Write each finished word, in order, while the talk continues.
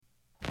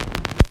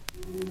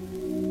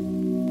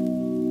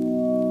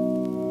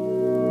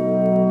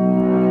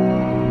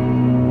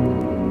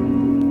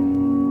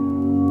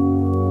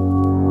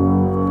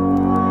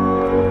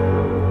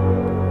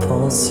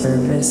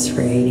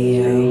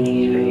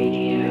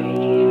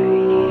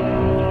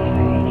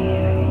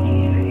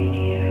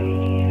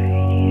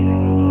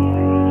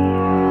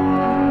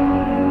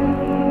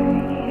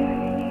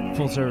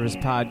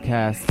Service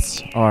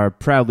podcasts are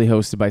proudly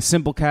hosted by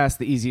Simplecast,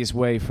 the easiest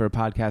way for a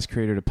podcast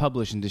creator to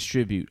publish and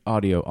distribute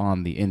audio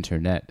on the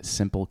internet.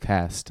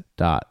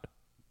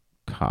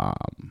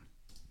 Simplecast.com.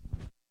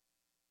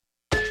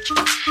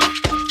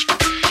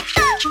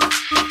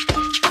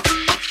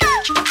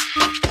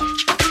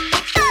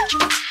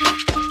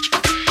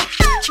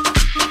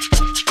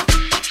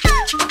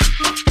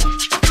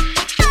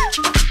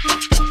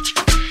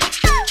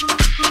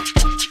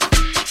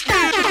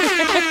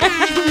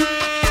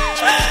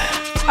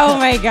 Oh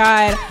my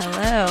God.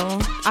 Hello.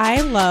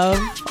 I love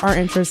our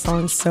intro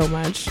song so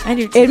much. I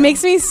do too. It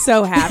makes me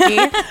so happy.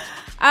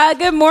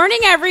 Good morning,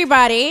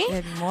 everybody.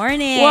 Good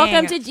morning.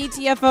 Welcome to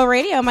GTFO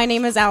Radio. My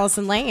name is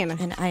Allison Lane.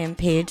 And I am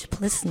Paige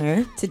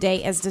Plissner.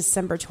 Today is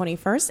December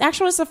 21st.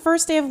 Actually, it's the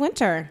first day of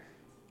winter.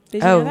 Did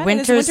you know that?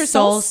 Winter It's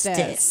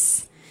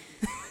solstice.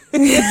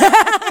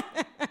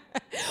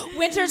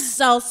 Winter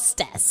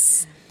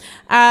solstice.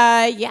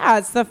 Yeah,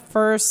 it's the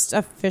first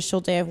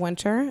official day of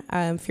winter.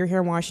 If you're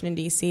here in Washington,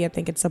 D.C., I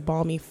think it's a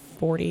balmy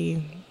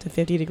 40 to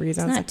 50 degrees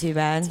outside. Not too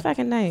bad. It's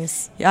fucking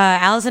nice.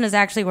 Allison is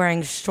actually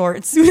wearing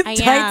shorts with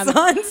tights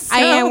on. So. I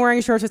am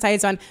wearing shorts with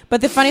tights on.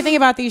 But the funny thing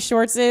about these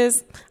shorts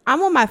is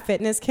I'm on my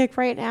fitness kick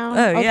right now.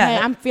 Oh, okay?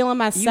 yeah. I'm feeling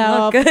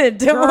myself. You look good.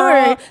 Don't Girl,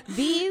 worry.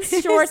 These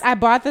shorts I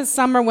bought this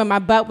summer when my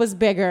butt was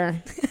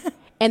bigger.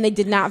 And they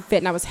did not fit,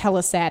 and I was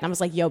hella sad. And I was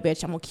like, yo,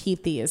 bitch, I'm going to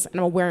keep these, and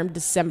I'm going to wear them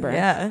December.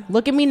 Yeah.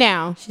 Look at me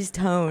now. She's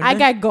toned. I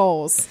got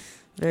goals.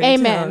 Very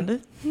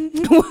Amen.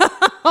 toned.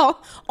 Well,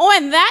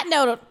 on that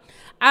note,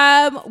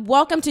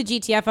 welcome to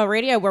GTFO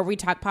Radio, where we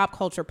talk pop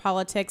culture,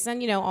 politics,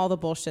 and, you know, all the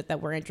bullshit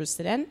that we're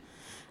interested in.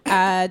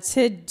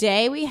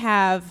 Today we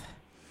have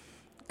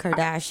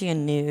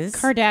Kardashian news.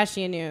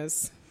 Kardashian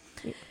news.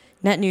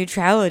 Net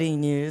neutrality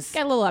news.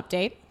 Got a little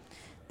update.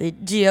 The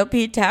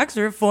GOP tax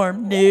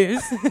reform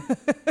news.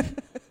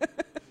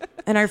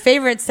 And our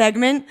favorite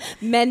segment,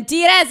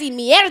 Mentiras y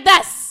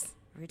mierdas.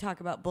 we talk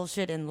about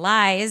bullshit and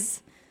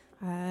lies.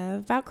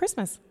 About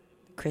Christmas.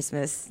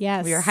 Christmas.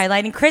 Yes. We are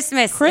highlighting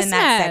Christmas in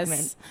that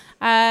segment.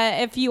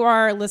 If you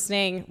are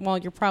listening, well,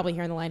 you're probably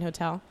here in the Line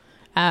Hotel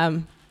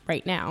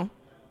right now.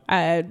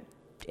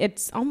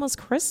 It's almost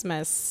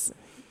Christmas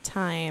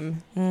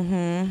time.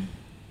 Mm-hmm.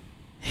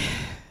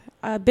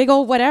 A big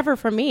old whatever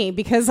for me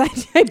because I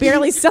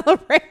barely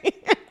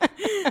celebrate.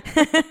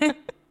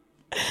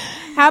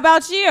 How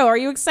about you? Are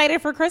you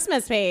excited for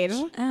Christmas, Paige?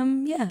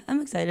 Yeah,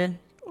 I'm excited.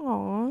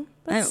 Aw,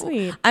 that's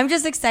sweet. I'm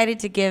just excited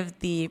to give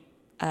the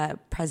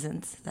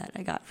presents that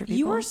I got for people.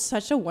 You are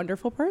such a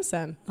wonderful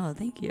person. Oh,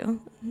 thank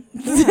you.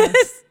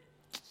 Yes.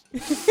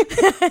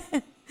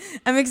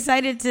 I'm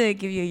excited to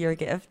give you your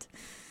gift.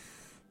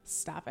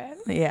 Stop it.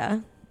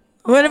 Yeah.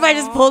 What if I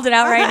just pulled it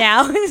out right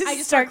now and I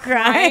just start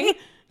crying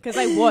because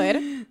I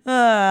would.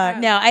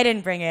 No, I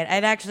didn't bring it.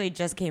 It actually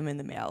just came in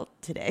the mail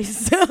today,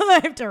 so I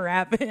have to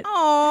wrap it.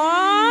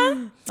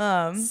 Aww.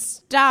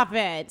 Stop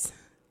it.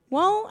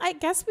 Well, I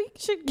guess we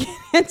should get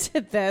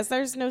into this.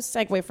 There's no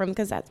segue from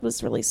because that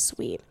was really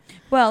sweet.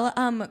 Well,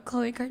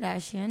 Khloe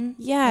Kardashian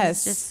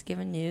Yes. has just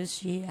given news.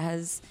 She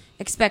is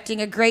expecting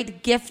a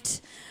great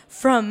gift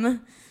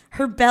from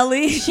her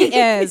belly. She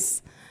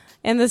is.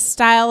 In the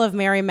style of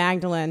Mary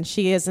Magdalene,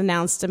 she has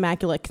announced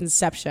Immaculate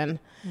Conception.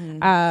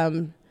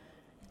 Khloe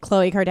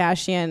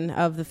Kardashian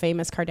of the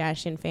famous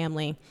Kardashian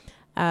family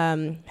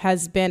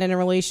has been in a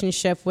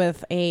relationship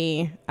with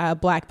a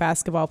black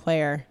basketball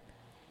player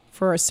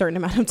for a certain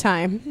amount of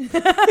time.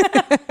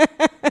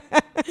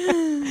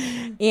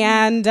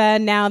 And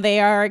now they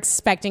are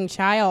expecting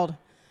child.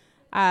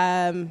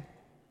 How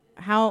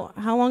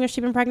long has she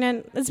been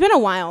pregnant? It's been a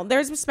while.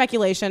 There's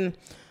speculation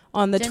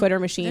on the Twitter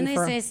machine.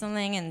 Didn't they say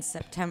something in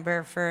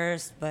September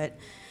 1st, but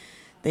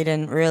they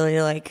didn't really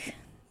make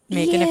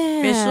an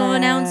official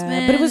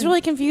announcement? But it was really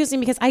confusing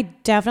because I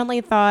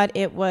definitely thought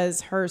it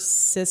was her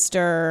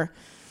sister,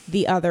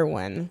 the other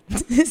one.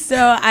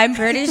 So I'm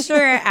pretty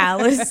sure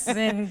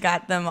Allison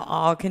got them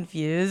all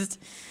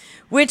confused.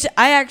 Which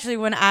I actually,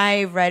 when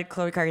I read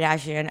Khloe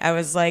Kardashian, I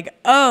was like,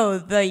 oh,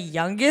 the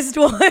youngest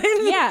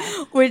one? Yeah.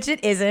 Which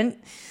it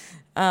isn't.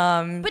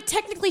 But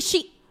technically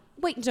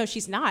no,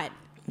 she's not.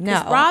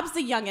 No. 'Cause Rob's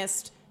the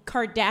youngest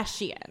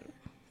Kardashian.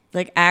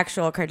 Like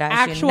actual Kardashian.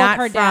 Actual not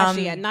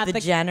Kardashian. From Not the the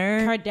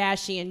Jenner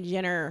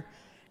Kardashian-Jenner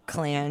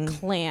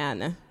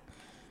clan.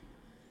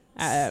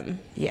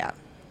 Yeah.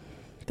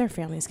 Their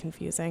family's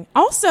confusing.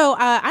 Also,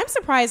 I'm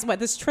surprised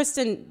this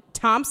Tristan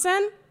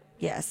Thompson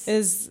Yes.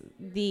 is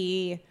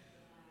the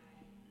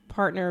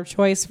partner of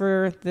choice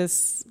for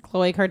this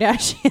Khloe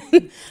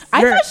Kardashian.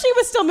 I thought she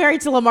was still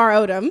married to Lamar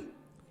Odom.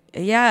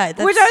 Yeah.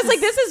 Which I was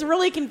like, this is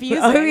really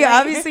confusing. Oh, we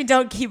obviously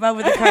don't keep up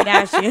with the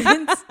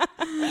Kardashians.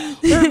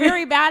 We're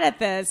very bad at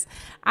this.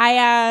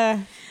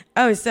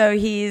 So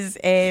he's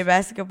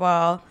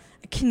a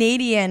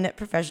Canadian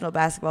professional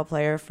basketball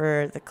player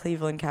for the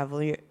Cleveland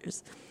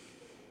Cavaliers.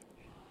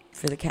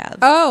 For the Cavs.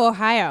 Oh,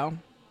 Ohio.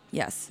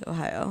 Yes,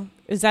 Ohio.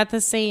 Is that the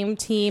same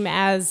team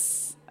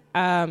as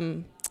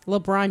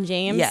LeBron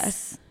James?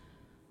 Yes.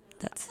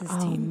 That's his team.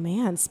 Oh,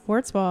 man.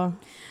 Sports ball.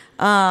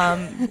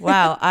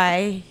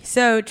 Wow.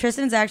 So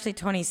Tristan's actually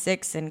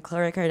 26 and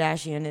Khloe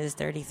Kardashian is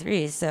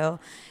 33. So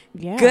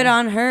Yeah. good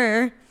on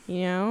her.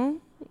 You know,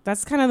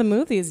 that's kind of the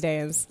move these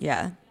days.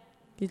 Yeah.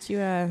 Did you,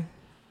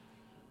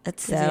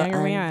 That's She's so a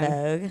younger en man.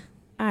 vogue.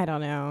 I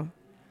don't know.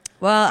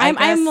 Well, I'm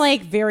guess-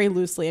 like very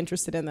loosely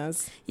interested in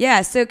this.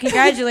 Yeah, so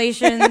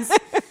congratulations.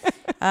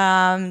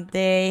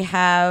 They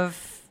have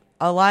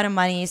a lot of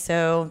money,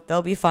 so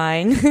they'll be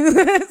fine.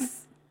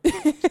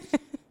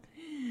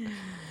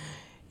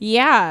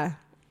 Yeah.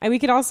 And we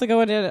could also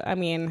go into,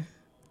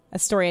 a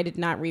story I did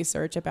not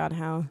research about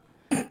how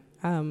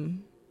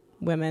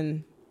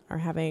women are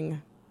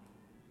having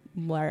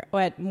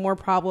more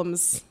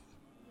problems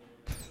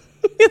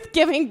with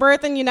giving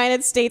birth in the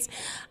United States.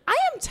 I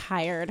am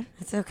tired.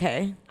 It's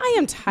okay. I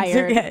am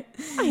tired.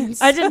 It's okay.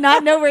 I did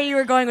not know where you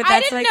were going with that. I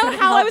didn't know couldn't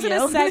how I help was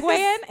going to you. segue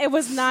in. It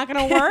was not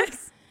going to work.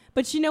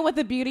 But you know what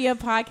the beauty of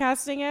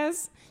podcasting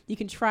is? You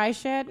can try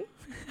shit,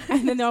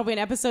 and then there'll be an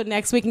episode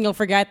next week, and you'll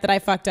forget that I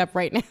fucked up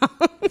right now.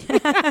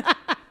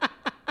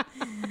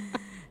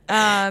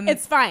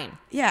 It's fine.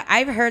 Yeah,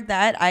 I've heard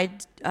that.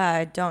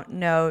 I don't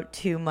know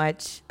too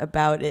much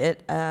about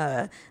it.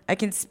 I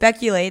can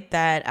speculate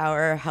that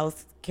our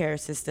healthcare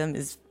system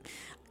is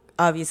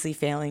obviously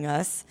failing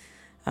us.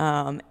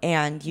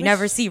 And you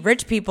never see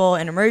rich people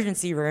in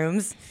emergency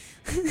rooms.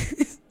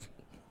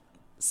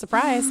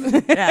 Surprise.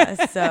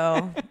 Yeah,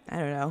 so I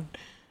don't know.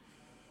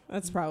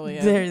 That's probably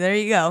it. There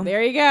you go.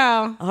 There you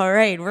go. All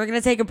right, we're going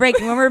to take a break.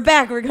 And when we're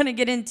back, we're going to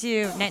get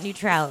into net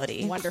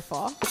neutrality.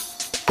 Wonderful.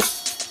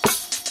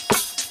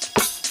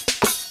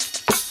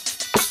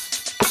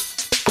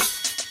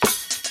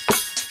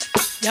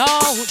 Yo,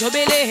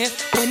 Jubilee,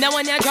 when I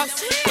want ya drop,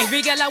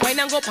 every girl I wine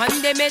and go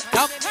pandemic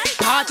top.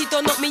 Party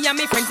turn up, me and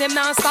me friends them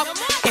non stop.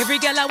 Every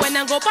girl I wine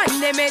and go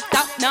pandemic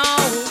top now.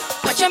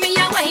 Watch me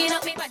a wine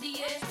up me body,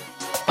 yeah.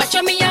 Watch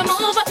me a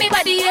move up me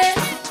body, yeah.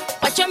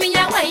 Watch me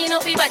a wine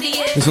up me body,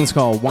 yeah. This one's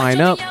called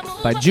Wine Up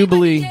by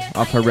Jubilee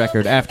off her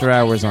record After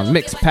Hours on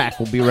Mixed Pack.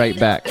 We'll be right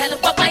back. Girl,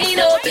 wine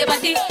up your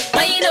body,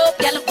 wine up,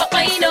 girl,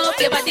 wine up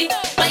your body,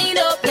 wine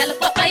up, girl,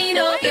 wine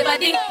up your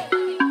body.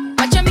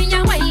 Watch me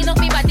a wine up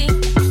me body.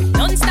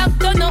 Don't stop,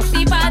 turn up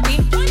the party.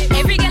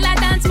 Every girl I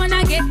dance, man,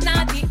 I get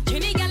naughty.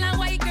 Trini girl and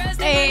white girls.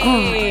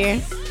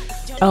 Hey.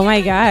 Oh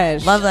my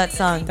gosh. Love that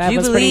song. That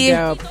was pretty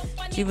dope.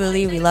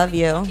 Jubilee, we love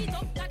you.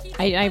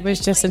 I was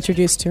just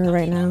introduced to her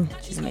right now.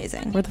 She's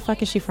amazing. Where the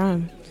fuck is she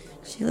from?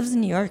 She lives in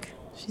New York.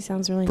 She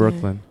sounds really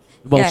Brooklyn.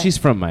 Well, Yeah. she's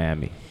from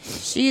Miami.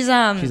 She's She's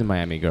a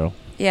Miami girl.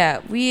 yeah,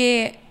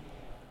 we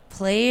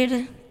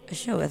played a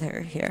show with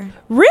her here. nice.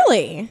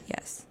 Really?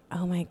 Yes.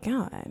 Oh my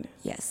god.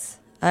 Yes.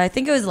 I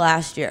think it was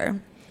last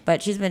year,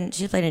 but she's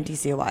played in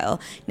DC a while.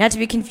 Not to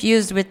be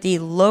confused with the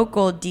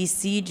local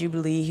DC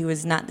Jubilee, who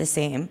is not the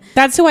same.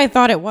 That's who I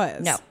thought it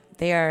was. No,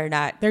 they are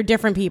not. They're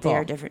different people. They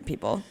are different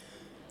people.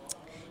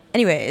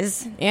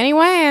 Anyways,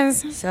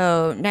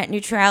 so net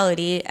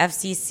neutrality,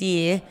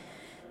 FCC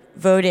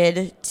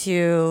voted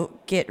to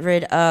get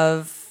rid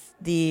of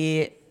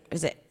the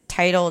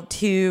Title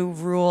II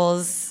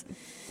rules,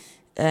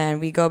 and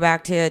we go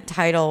back to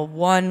Title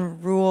I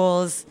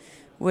rules,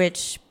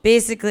 which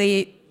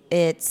basically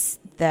it's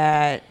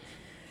that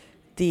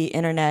the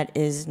internet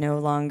is no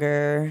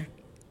longer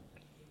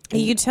a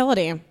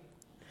utility.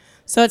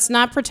 So it's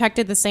not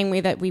protected the same way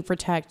that we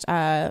protect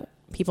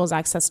people's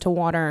access to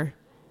water,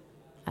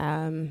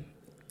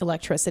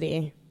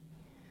 electricity,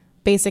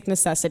 basic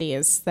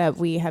necessities that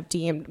we have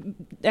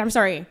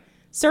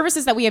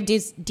services that we have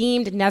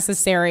deemed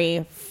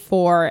necessary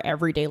for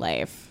everyday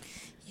life.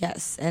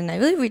 Yes, and I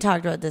believe we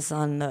talked about this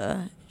on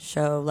the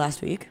show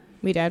last week.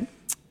 We did.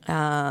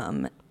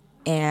 And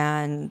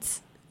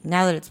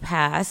now that it's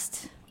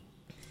passed,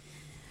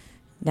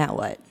 now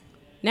what?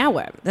 Now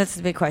what? That's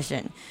the big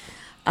question.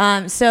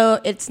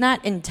 So it's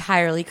not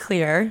entirely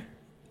clear,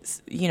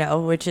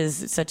 which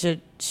is such a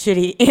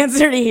shitty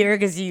answer to hear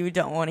because you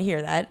don't want to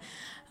hear that.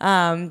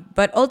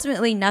 But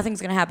ultimately,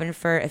 nothing's going to happen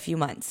for a few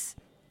months.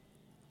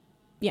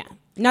 Yeah.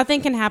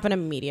 Nothing can happen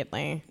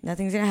immediately.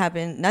 Nothing's going to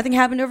happen. Nothing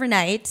happened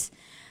overnight.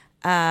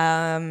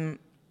 There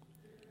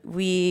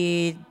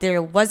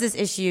was this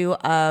issue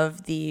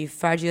of the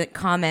fraudulent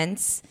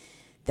comments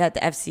that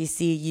the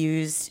FCC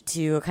used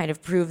to kind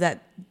of prove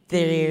that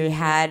they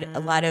had a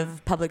lot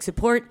of public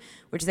support,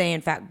 which they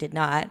in fact did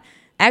not.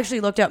 I actually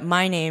looked up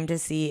my name to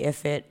see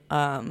if it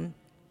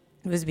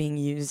was being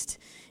used.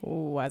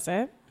 Was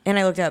it? And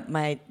I looked up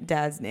my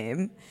dad's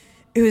name,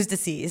 who is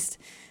deceased.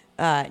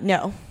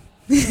 No.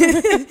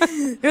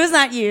 It was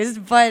not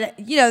used, but,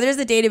 there's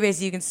a database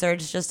you can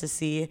search just to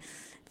see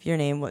if your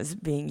name was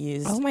being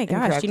used. Oh my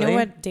gosh. Do you know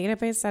incorrectly. what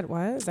database that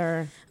was?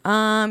 Or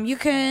You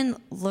can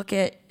look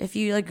at, if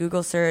you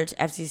Google search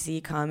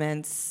FCC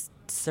comments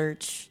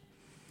search,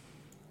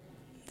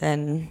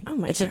 then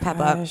it should pop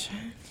up.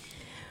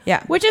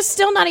 Yeah. Which is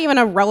still not even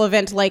a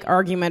relevant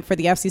argument for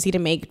the FCC to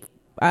make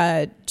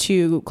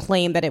to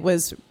claim that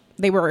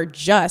they were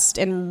just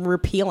in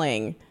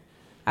repealing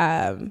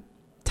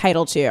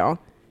Title II.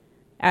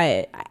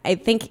 I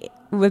think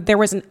there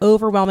was an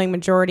overwhelming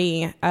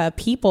majority of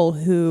people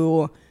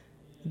who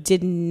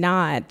did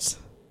not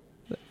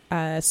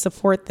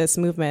support this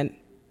movement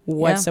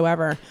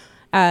whatsoever.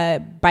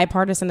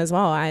 Bipartisan as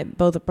well.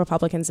 Both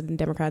Republicans and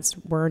Democrats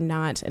were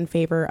not in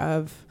favor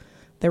of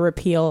the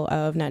repeal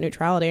of net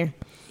neutrality.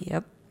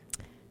 Yep.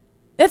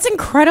 It's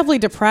incredibly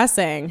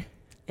depressing.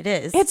 It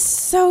is. It's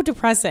so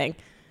depressing.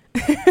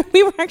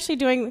 We were actually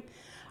doing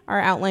our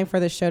outline for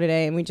the show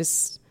today, and we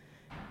just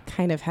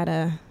kind of had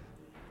a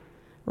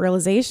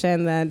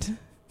realization that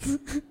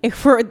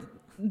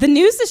the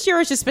news this year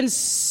has just been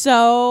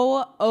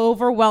so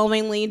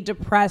overwhelmingly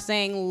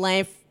depressing,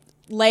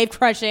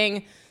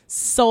 life-crushing,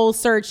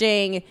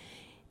 soul-searching.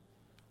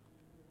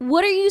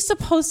 What are you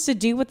supposed to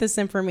do with this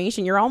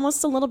information? You're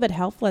almost a little bit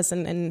helpless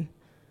and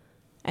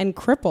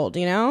crippled,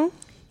 you know?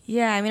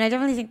 Yeah, I mean, I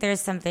definitely think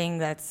there's something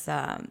that's,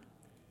 I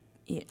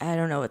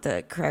don't know what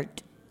the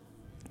correct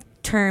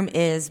term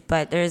is,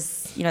 but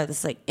there's,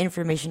 this like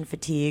information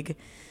fatigue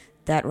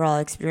that we're all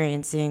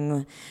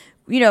experiencing,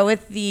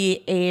 with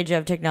the age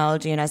of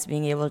technology and us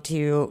being able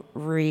to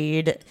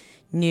read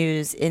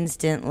news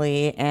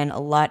instantly and a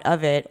lot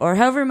of it, or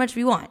however much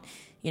we want.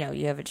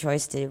 You have a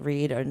choice to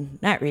read or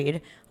not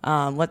read.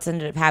 What's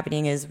ended up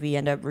happening is we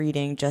end up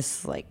reading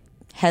just like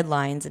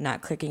headlines and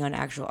not clicking on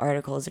actual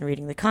articles and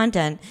reading the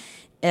content,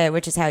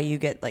 which is how you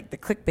get like the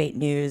clickbait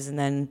news, and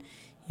then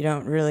you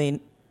don't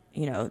really,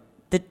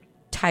 the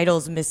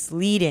title's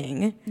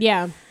misleading.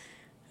 Yeah.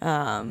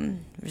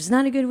 Which is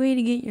not a good way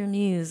to get your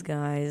news,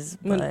 guys.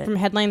 But from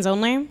headlines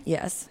only?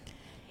 Yes.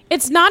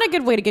 It's not a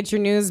good way to get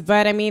your news,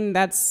 but I mean,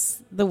 that's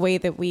the way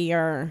that we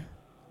are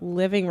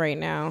living right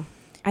now.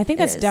 I think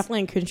that's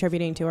definitely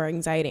contributing to our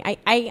anxiety.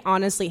 I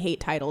honestly hate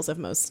titles of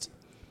most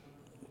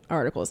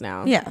articles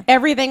now. Yeah.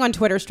 Everything on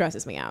Twitter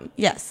stresses me out.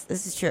 Yes,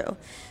 this is true.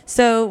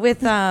 So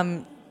with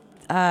net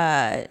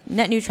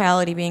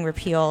neutrality being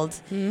repealed,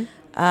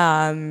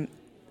 what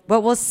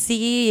we'll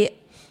see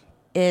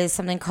is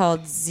something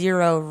called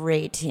zero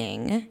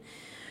rating,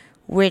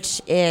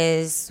 which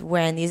is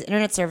when these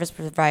internet service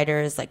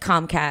providers like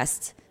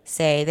Comcast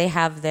say they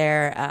have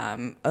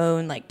their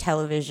own like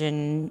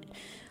television,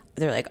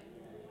 they're like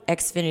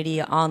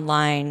Xfinity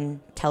online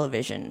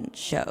television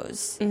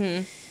shows.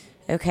 Mm-hmm.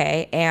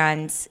 Okay,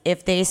 and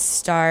if they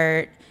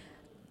start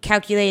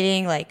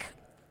calculating like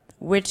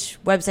which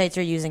websites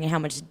you're using and how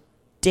much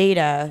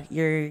data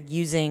you're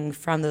using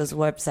from those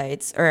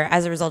websites, or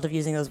as a result of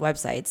using those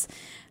websites,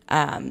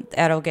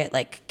 that'll get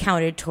like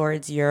counted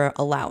towards your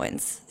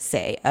allowance,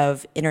 say,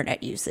 of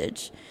internet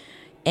usage.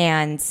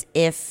 And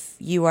if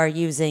you are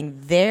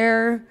using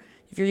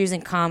if you're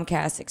using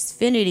Comcast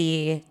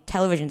Xfinity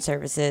television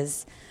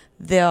services,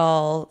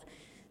 they'll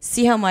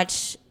see how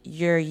much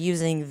you're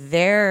using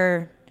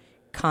their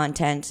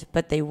content,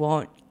 but they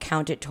won't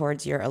count it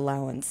towards your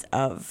allowance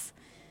of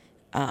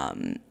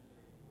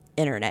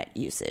internet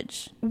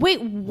usage.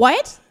 Wait,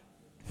 what?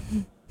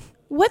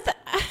 What the?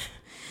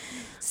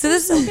 So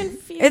this is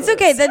confused. It's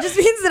okay. That just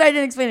means that I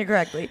didn't explain it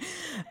correctly.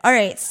 All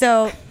right.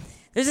 So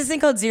there's this thing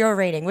called zero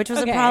rating, which was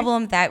a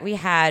problem that we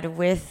had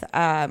with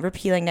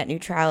repealing net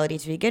neutrality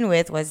to begin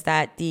with, was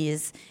that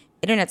these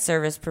internet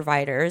service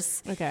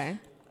providers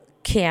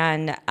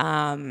can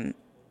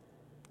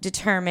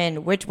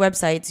determine which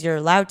websites you're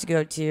allowed to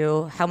go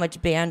to, how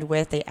much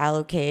bandwidth they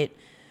allocate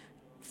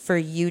for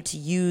you to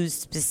use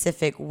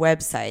specific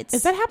websites.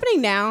 Is that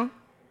happening now?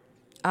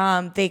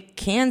 They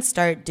can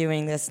start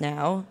doing this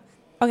now.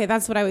 Okay,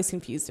 that's what I was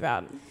confused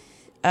about.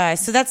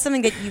 So that's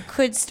something that you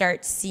could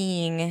start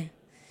seeing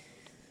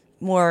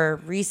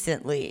more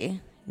recently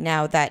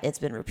now that it's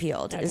been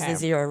repealed, is the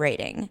zero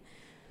rating,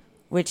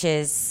 which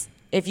is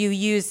if you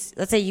use,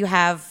 let's say you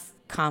have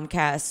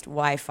Comcast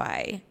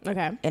Wi-Fi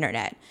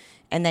internet,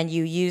 and then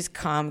you use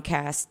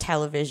Comcast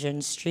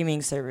television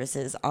streaming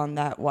services on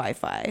that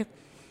Wi-Fi,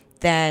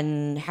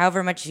 then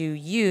however much you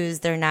use,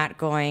 they're not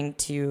going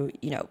to,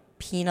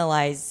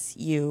 penalize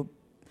you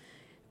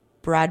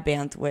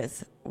broadband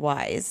with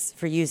wise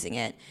for using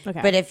it.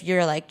 Okay. But if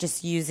you're like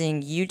just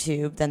using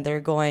YouTube, then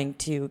they're going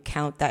to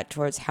count that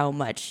towards how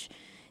much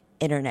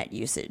internet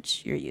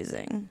usage you're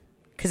using,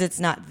 because it's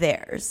not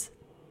theirs.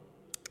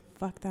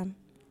 Fuck them.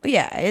 But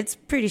yeah, it's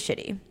pretty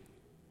shitty.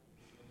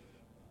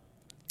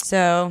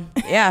 So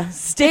yeah,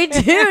 stay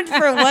tuned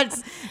for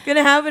what's going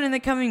to happen in the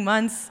coming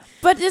months.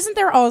 But isn't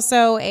there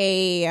also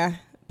a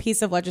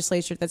piece of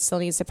legislation that still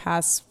needs to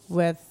pass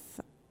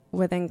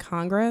within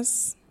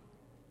Congress?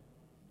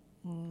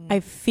 I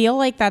feel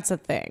like that's a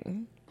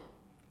thing.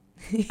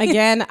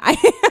 Again,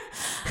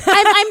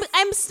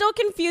 I'm still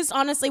confused,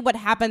 honestly, what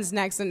happens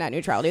next in net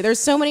neutrality. There's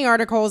so many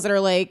articles that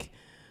are like,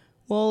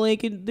 well,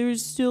 like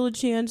there's still a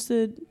chance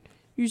that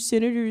your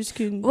senators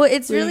can. Well,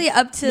 it's really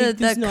up to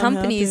the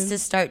companies to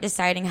start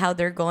deciding how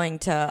they're going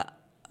to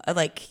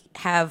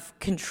have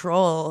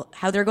control,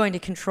 how they're going to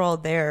control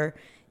their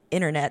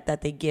internet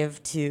that they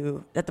give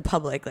to, that the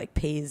public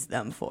pays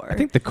them for. I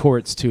think the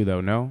courts too, though.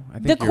 No, I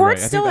think the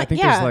courts still. I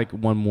think there's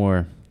one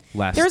more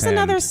last. There's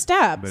another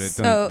step, but it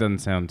doesn't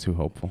sound too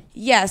hopeful.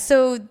 Yeah.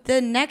 So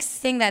the next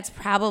thing that's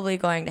probably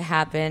going to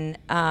happen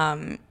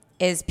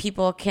is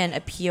people can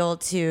appeal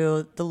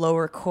to the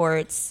lower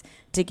courts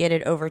to get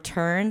it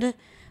overturned,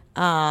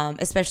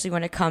 especially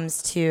when it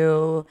comes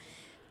to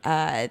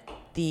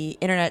the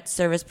internet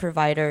service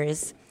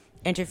providers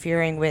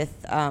interfering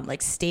with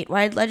like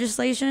statewide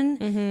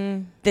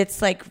legislation.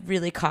 That's like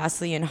really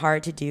costly and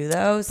hard to do,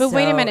 though. But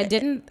wait a minute,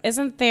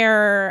 isn't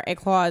there a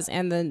clause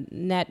in the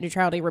net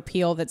neutrality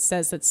repeal that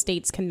says that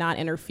states cannot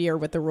interfere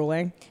with the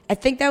ruling? I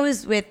think that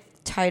was with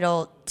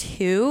Title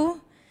II,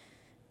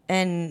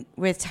 and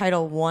with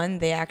Title I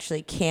they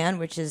actually can,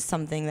 which is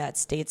something that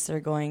states are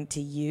going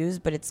to use,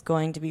 but it's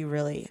going to be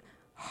really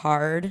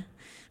hard.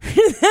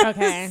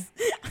 Okay.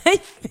 I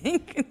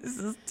think this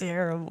is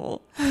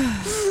terrible.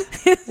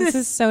 This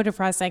is so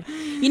depressing.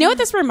 You know what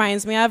this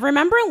reminds me of?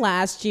 Remember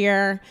last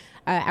year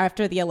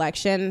after the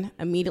election,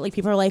 immediately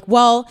people are like,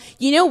 well,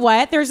 you know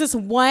what? There's this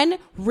one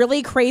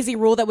really crazy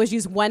rule that was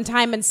used one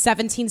time in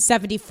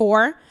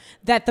 1774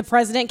 that the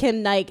president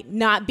can like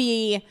not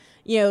be,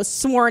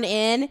 sworn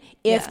in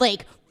if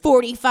like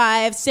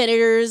 45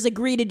 senators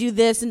agree to do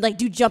this and like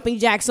do jumping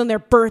jacks on their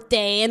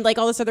birthday and like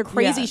all this other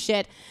crazy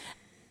shit.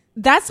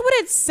 That's what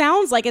it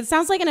sounds like. It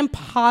sounds like an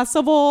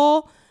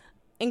impossible,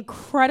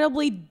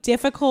 incredibly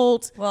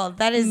difficult motion.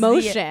 That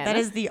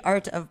is the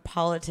art of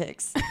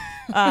politics.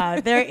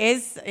 There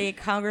is a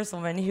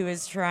congresswoman who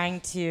is trying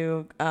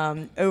to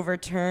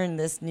overturn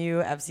this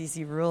new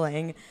FCC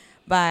ruling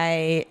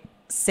by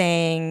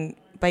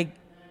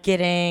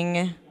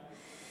getting...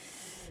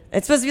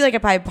 It's supposed to be like a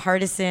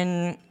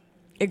bipartisan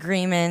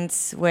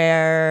agreement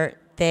where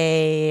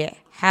they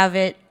have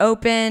it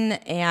open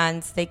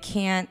and they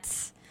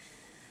can't...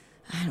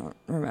 I don't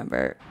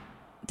remember.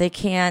 They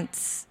can't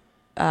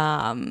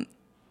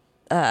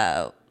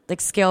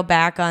scale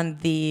back on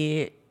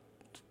the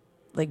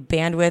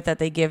bandwidth that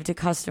they give to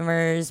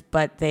customers,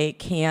 but they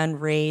can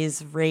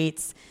raise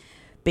rates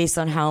based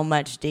on how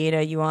much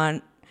data you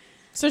want.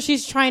 So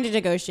she's trying to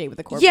negotiate with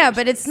the corporation. Yeah,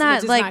 but it's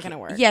not not going to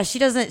work. Yeah, she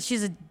doesn't.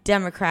 She's a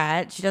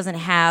Democrat. She doesn't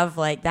have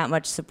that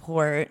much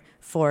support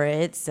for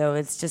it. So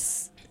it's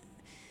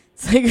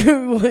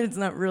it's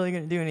not really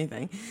going to do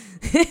anything.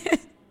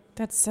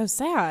 That's so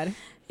sad.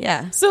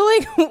 Yeah.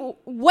 So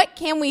what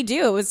can we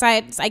do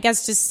besides, I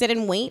guess, just sit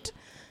and wait?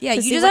 Yeah,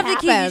 you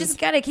just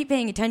got to keep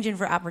paying attention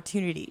for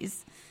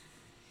opportunities.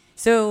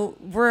 So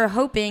we're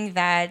hoping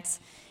that,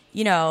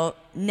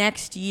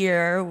 next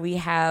year we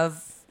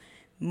have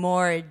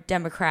more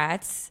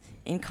Democrats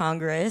in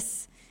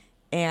Congress,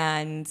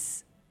 and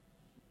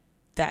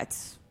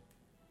that's,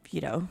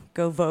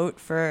 go vote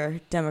for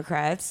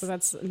Democrats. So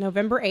that's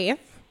November 8th.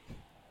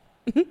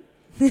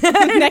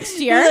 Next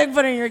year.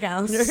 Put it in your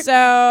calendar.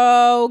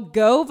 So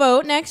go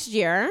vote next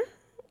year.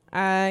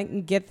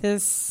 Get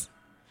this.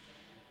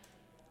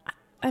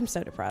 I'm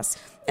so depressed.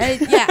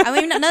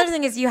 Another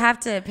thing is you have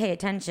to pay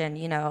attention.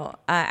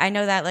 I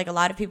know that a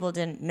lot of people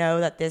didn't know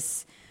that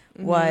this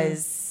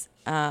was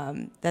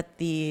that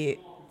the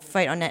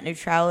fight on net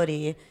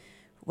neutrality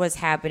was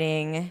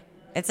happening.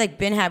 It's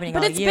been happening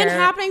all year. But it's been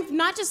happening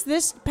not just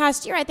this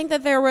past year. I think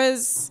that there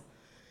was.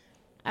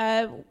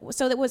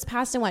 So it was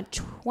passed in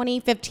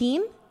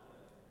 2015.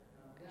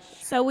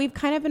 So we've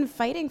kind of been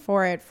fighting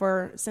for it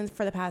for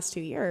the past 2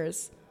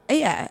 years.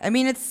 Yeah, I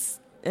mean it's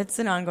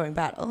an ongoing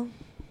battle.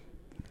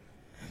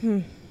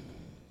 So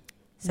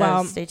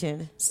well, stay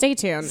tuned. Stay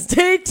tuned.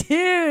 Stay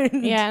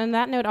tuned. Yeah, and on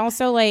that note,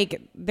 also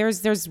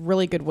there's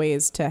really good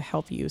ways to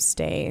help you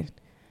stay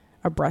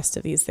abreast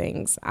of these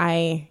things.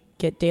 I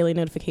get daily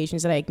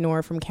notifications that I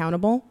ignore from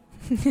Countable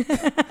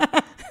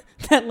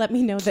that let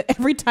me know that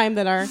every time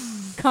that our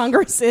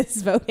Congress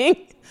is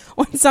voting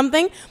on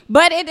something,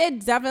 but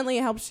it definitely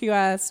helps you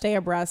stay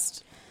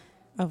abreast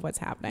of what's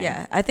happening.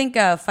 Yeah, I think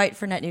Fight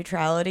for Net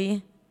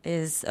Neutrality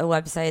is a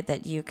website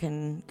that you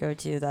can go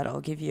to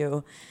that'll give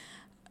you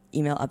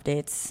email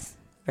updates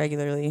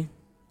regularly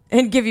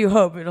and give you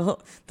hope. They'll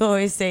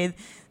always say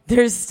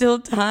there's still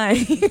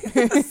time.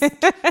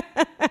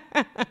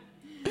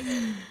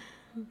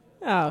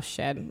 Oh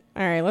shit.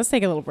 All right, let's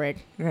take a little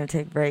break. We're going to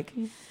take a break.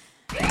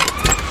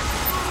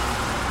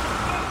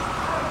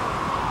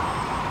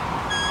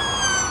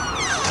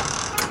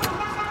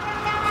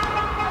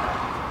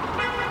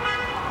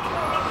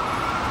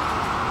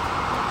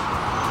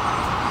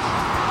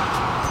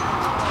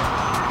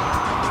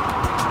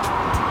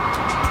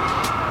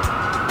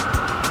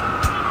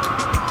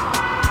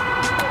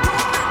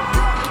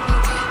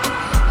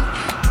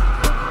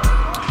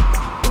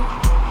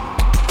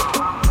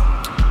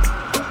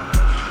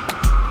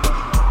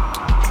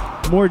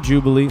 More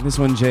Jubilee. This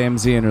one,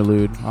 JMZ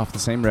interlude, off the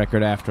same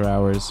record, After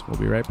Hours. We'll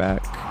be right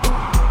back.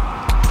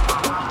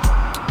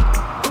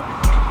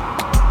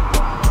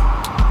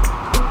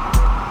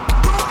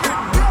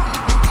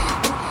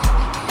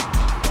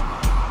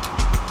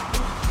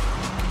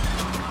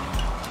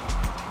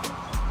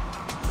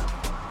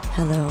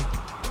 Hello.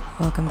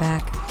 Welcome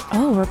back.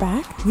 Oh, we're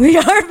back? We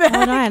are back.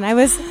 Hold on. I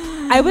was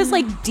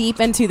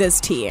deep into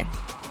this tea.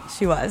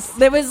 She was.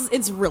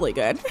 It's really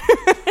good.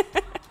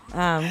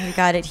 We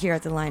got it here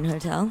at the Line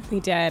Hotel. We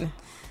did.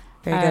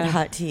 Very good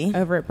hot tea.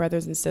 Over at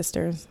Brothers and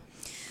Sisters.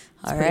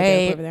 All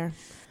right. Over there.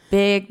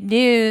 Big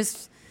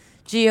news.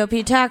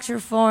 GOP tax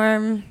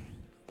reform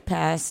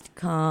passed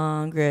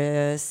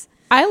Congress.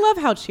 I love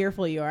how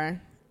cheerful you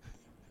are.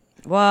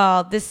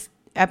 Well, this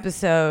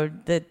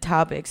episode, the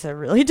topics are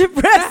really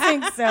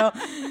depressing, so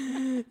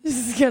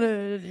just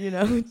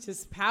gonna,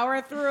 Just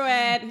power through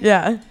it.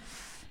 yeah.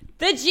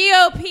 The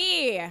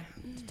GOP.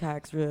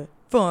 Tax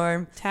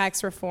reform.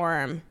 Tax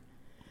reform.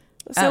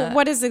 So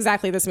what does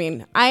exactly this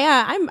mean?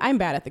 I'm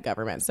bad at the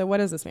government. So what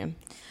does this mean?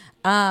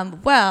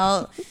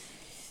 Well,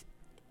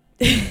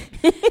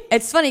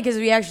 it's funny because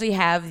we actually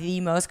have the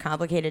most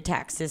complicated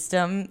tax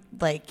system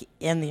like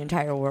in the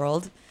entire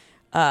world.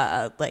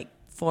 Like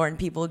foreign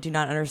people do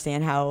not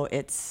understand how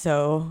it's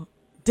so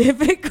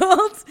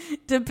difficult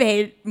to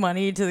pay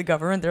money to the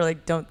government. They're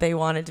like, don't they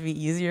want it to be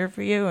easier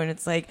for you? And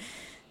it's like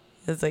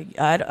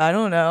I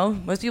don't know.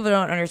 Most people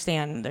don't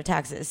understand their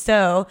taxes.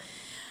 So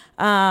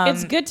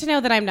It's good to know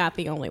that I'm not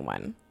the only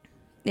one.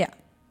 yeah.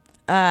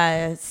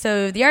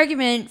 So the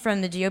argument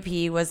from the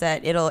GOP was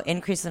that it'll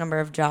increase the number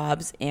of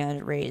jobs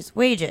and raise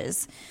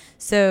wages.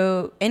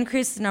 So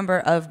increase the number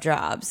of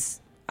jobs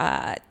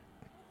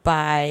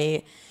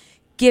by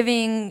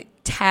giving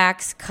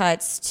tax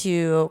cuts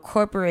to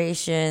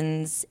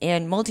corporations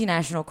and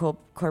multinational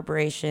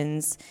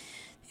corporations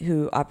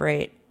who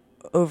operate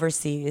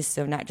overseas,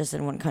 so not just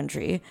in one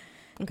country.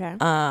 Okay.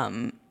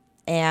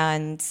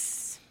 And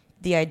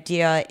the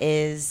idea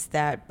is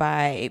that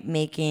by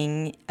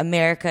making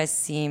America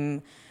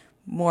seem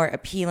more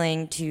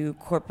appealing to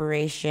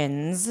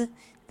corporations,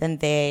 then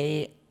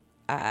they,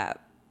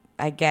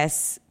 I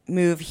guess,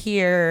 move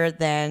here,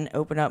 then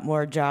open up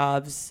more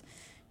jobs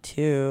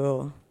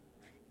to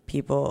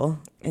people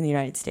in the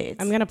United States.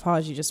 I'm going to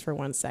pause you just for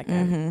 1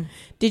 second.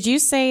 Did you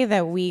say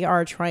that we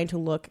are trying to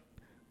look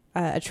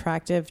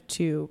attractive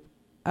to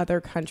other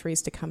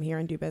countries to come here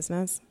and do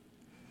business?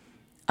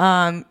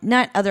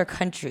 Not other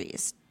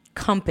countries.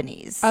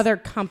 Companies. Other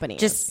companies.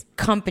 Just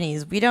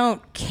companies. We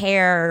don't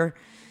care.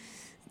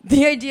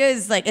 The idea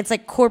is like it's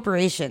like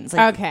corporations.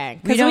 Like, okay.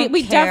 Because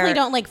we definitely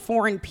don't like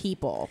foreign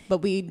people, but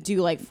we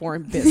do like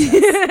foreign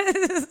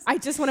business. I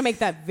just want to make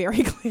that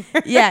very clear.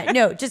 Yeah,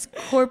 no, just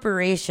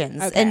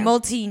corporations Okay. and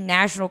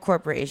multinational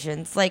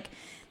corporations. Like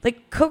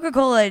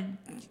Coca-Cola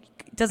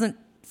doesn't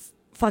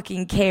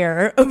fucking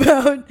care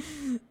about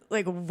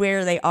like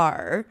where they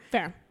are.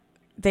 Fair.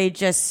 They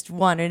just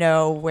want to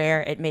know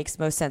where it makes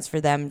most sense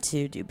for them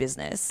to do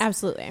business.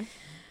 Absolutely.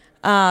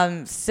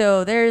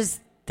 So there's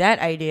that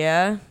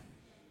idea.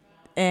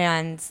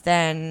 And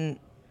then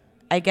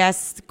I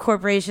guess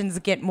corporations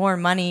get more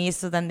money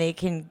so then they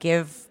can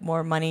give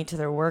more money to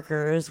their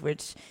workers,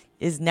 which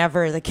is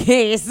never the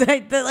case.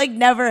 That like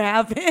never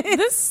happened.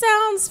 This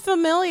sounds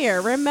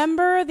familiar.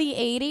 Remember the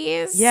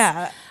 80s?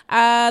 Yeah.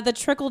 The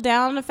trickle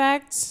down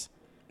effect?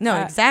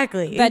 No,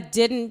 exactly. That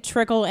didn't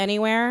trickle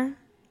anywhere?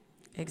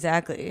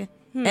 Exactly.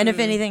 And if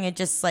anything, it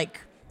just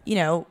like,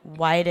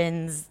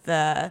 widens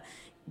the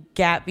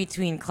gap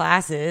between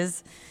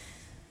classes.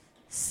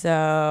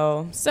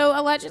 So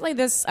allegedly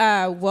this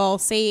will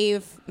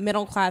save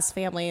middle class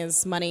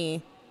families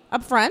money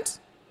up front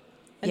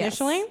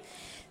initially. Yes.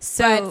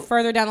 So But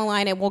further down the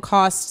line, it will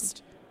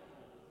cost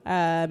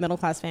middle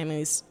class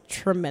families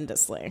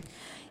tremendously.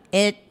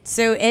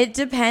 It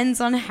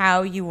depends on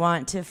how you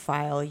want to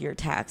file your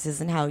taxes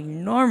and how you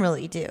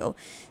normally do.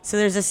 So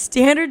there's a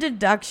standard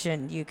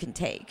deduction you can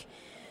take,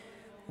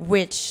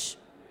 which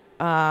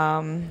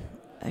I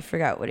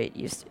forgot what it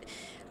used to be.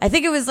 I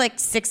think it was like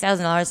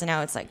 $6,000 and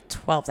now it's like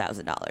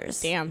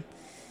 $12,000. Damn.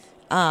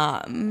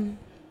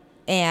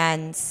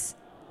 And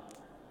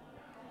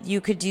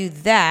you could do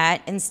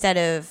that instead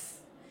of.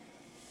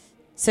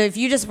 So if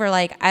you just were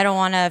like, I don't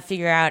want to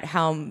figure out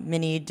how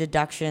many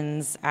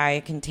deductions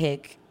I can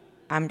take,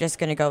 I'm just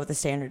going to go with the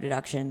standard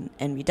deduction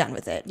and be done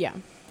with it. Yeah.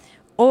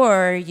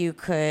 Or you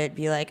could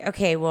be like,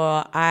 okay,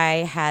 well,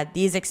 I had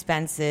these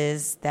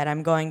expenses that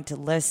I'm going to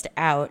list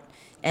out.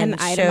 And An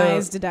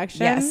itemized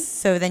deduction? Yes.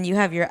 So then you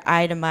have your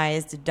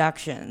itemized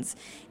deductions.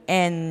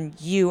 And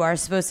you are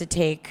supposed to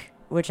take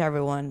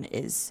whichever one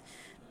is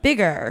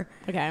bigger.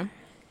 Okay.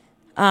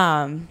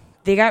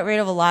 They got rid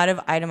of a lot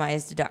of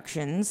itemized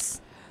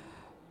deductions.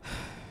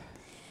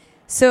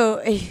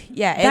 So,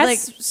 yeah.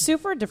 That's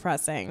super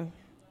depressing.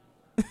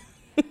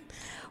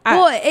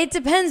 Well, it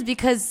depends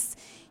because,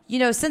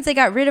 since they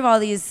got rid of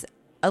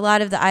a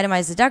lot of the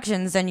itemized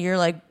deductions, then you're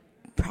like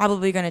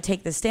probably going to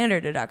take the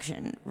standard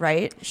deduction,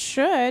 right?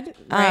 Should,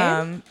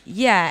 right?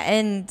 Yeah.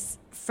 And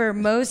for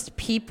most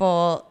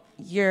people,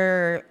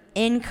 your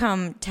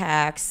income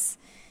tax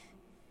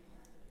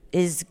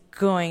is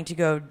going to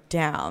go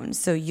down.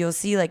 So you'll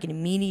see like an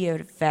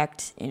immediate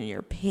effect in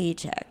your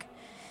paycheck.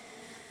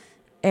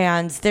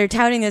 And they're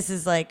touting this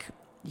as like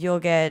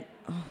you'll get,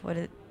 what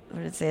did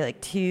it say,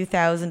 like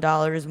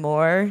 $2,000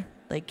 more,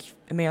 like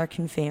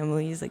American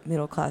families, like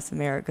middle class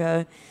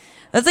America.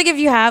 That's like if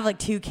you have like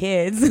 2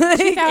 kids.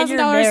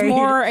 $2,000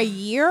 more a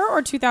year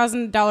or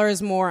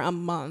 $2,000 more a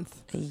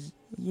month? A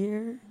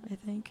year, I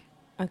think.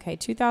 Okay,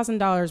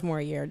 $2,000 more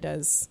a year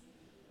does.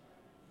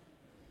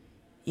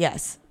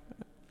 Yes.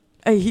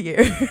 A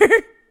year.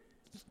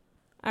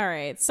 All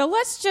right. So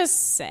let's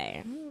just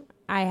say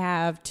I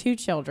have 2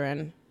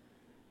 children.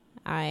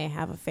 I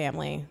have a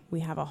family.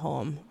 We have a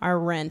home. Our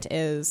rent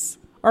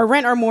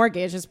or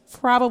mortgage is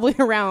probably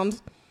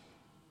around,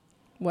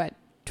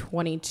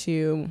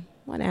 22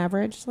 on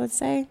average, let's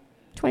say?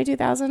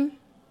 22,000?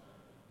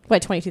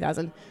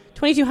 22,000.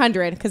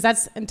 2,200, because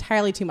that's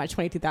entirely too much,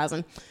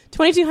 22,000.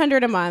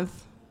 2,200 a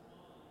month.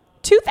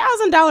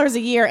 $2,000 a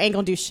year ain't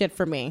gonna do shit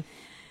for me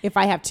if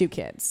I have 2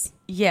 kids.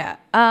 Yeah.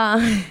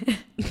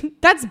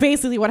 That's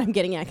basically what I'm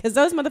getting at, because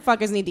those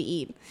motherfuckers need to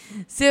eat.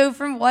 So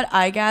from what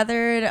I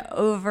gathered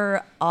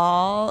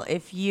overall,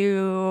 if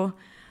you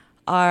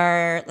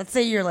are, let's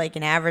say you're like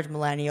an average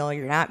millennial,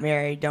 you're not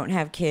married, don't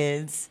have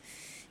kids,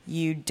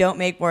 you don't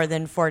make more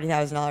than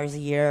 $40,000 a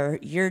year,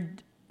 you're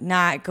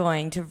not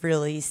going to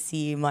really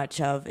see much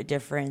of a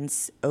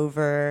difference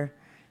over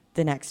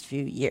the next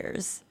few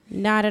years.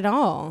 Not at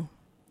all.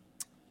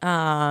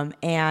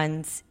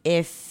 And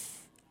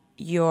if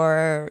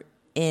you're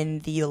in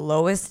the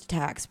lowest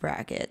tax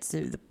bracket,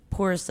 so the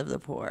poorest of the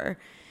poor,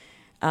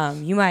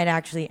 you might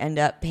actually end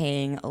up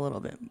paying a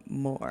little bit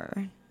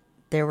more.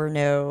 There were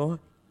no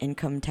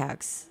income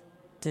tax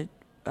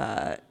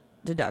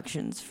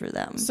deductions for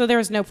them. So there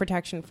was no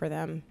protection for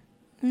them?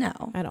 No.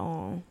 At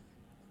all?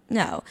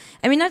 No.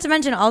 I mean, not to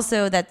mention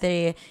also that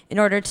in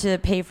order to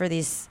pay for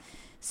these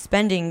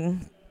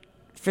spending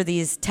for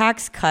these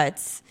tax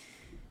cuts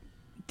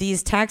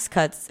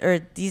or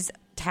these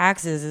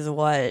taxes is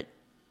what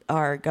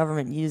our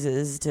government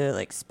uses to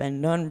like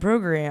spend on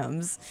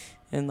programs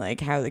and like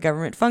how the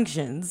government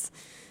functions.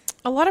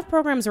 A lot of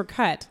programs were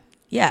cut.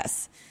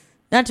 Yes.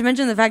 Not to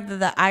mention the fact that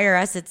the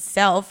IRS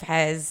itself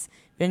has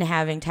been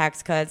having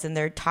tax cuts, and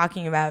they're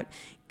talking about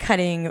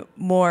cutting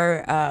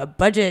more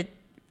budget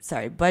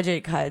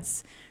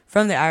cuts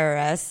from the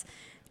IRS.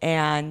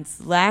 And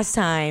last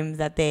time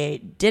that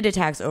they did a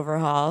tax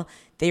overhaul,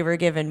 they were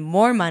given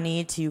more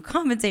money to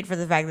compensate for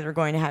the fact that they're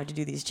going to have to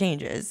do these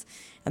changes.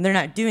 And they're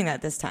not doing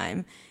that this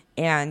time.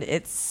 And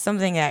it's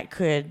something that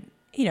could,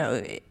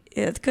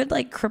 it could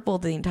like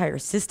cripple the entire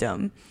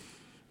system.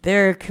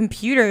 Their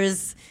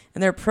computers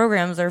and their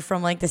programs are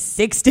from like the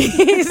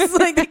 60s.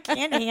 Like they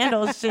can't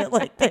handle shit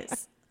like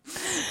this.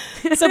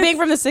 So being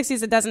from the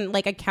 60s, it doesn't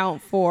like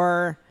account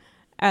for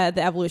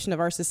the evolution of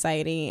our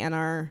society and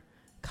our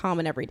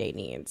common everyday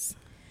needs.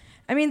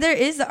 I mean, there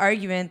is the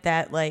argument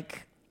that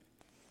like,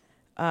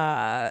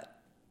 like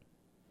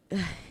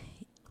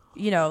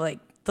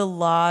the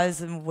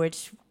laws in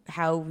which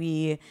how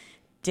we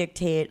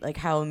dictate like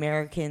how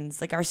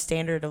Americans, like our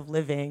standard of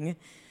living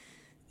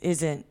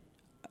isn't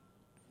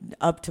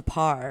up to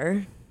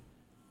par.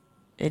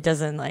 It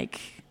doesn't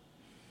like...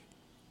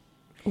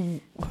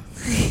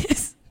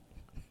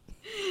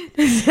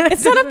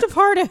 It's not up to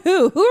par to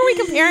who? Who are we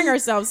comparing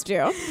ourselves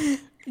to?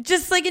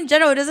 Just like in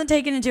general, it doesn't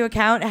take into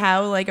account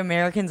how like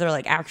Americans are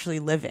like actually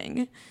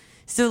living.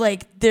 So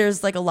like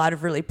there's like a lot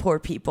of really poor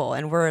people,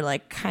 and we're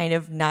like kind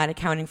of not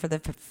accounting for the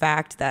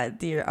fact that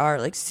there are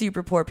like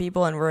super poor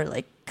people, and we're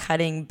like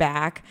cutting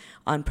back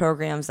on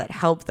programs that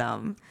help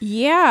them.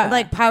 Yeah.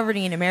 Like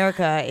poverty in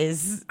America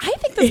is... I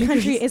think this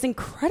country is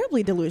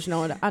incredibly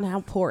delusional on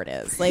how poor it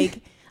is.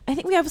 Like I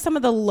think we have some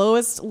of the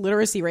lowest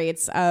literacy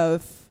rates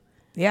of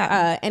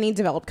any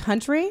developed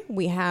country.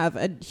 We have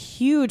a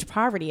huge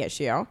poverty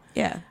issue.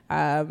 Yeah.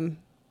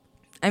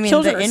 I mean,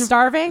 children are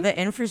starving. The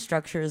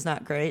infrastructure is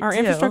not great. Our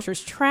infrastructure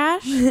is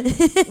trash.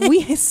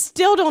 We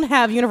still don't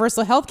have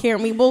universal health care,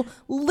 and we will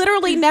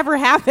literally never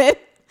have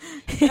it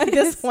at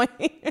this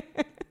point.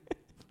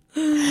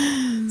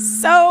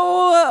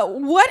 So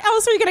what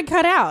else are we going to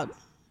cut out?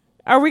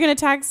 Are we going to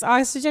tax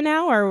oxygen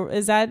now, or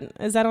is that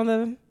on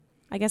the...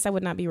 I guess that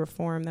would not be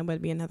reform. That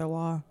would be another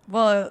law.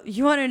 Well,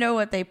 you want to know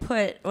what they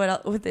put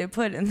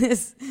in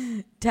this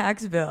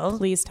tax bill?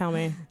 Please tell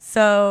me.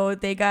 So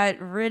they got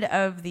rid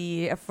of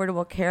the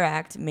Affordable Care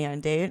Act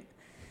mandate,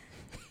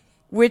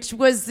 which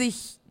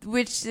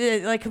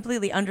like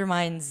completely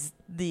undermines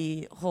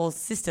the whole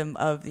system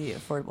of the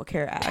Affordable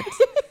Care Act.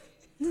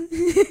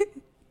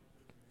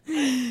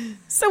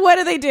 So what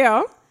do they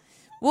do?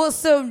 Well,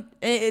 so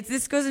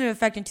this goes into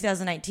effect in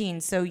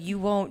 2019, so you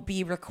won't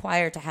be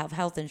required to have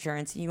health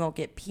insurance. You won't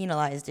get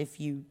penalized if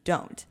you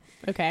don't.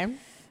 Okay.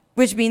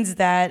 Which means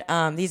that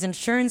these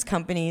insurance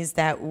companies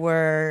that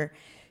were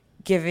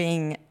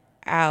giving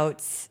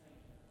out,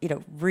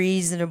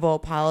 reasonable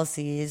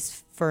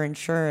policies for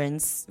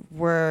insurance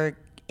were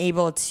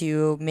able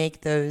to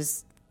make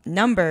those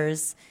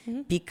numbers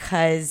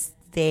because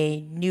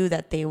they knew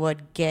that they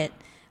would get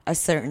a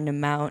certain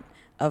amount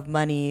of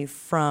money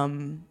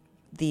from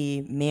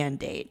the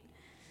mandate.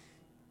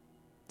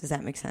 Does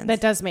that make sense? That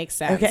does make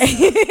sense.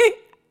 Okay.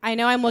 I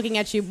know I'm looking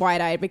at you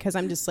wide-eyed because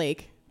I'm just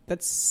like,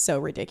 that's so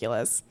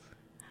ridiculous.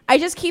 I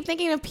just keep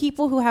thinking of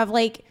people who have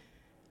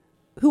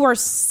who are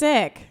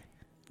sick.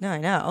 No, I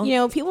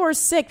know. People who are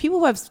sick, people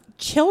who have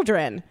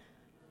children.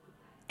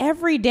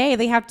 Every day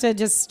they have to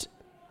just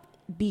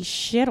be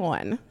shit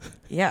on.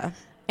 Yeah.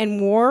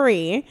 And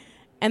worry.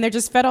 And they're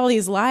just fed all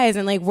these lies.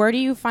 And where do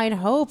you find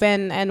hope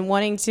and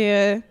wanting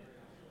to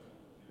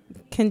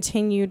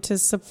continue to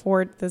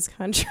support this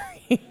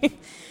country.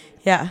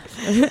 Yeah.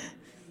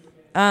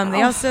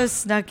 They also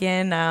snuck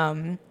in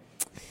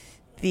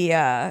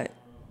the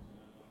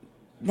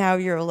now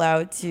you're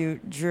allowed to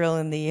drill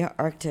in the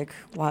Arctic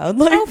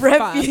Wildlife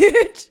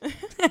Refuge.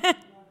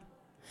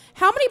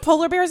 How many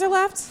polar bears are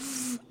left?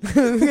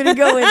 We're going to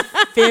go with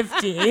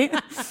 50.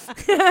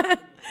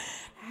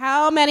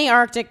 How many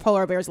Arctic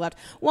polar bears left?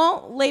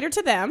 Well, later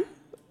to them.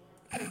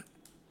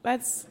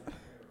 That's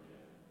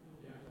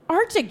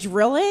Arctic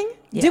drilling?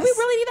 Yes. Do we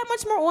really need that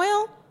much more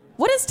oil?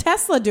 What is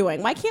Tesla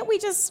doing? Why can't we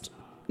just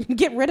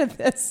get rid of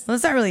this? Well,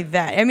 it's not really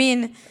that. I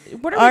mean,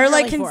 What are we our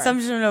drilling for?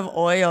 consumption of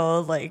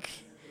oil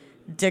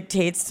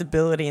dictates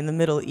stability in the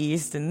Middle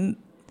East in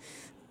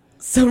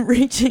some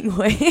reaching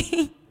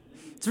way.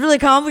 It's really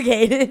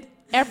complicated.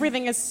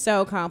 Everything is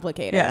so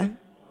complicated. Yeah.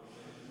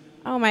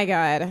 Oh my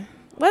God.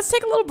 Let's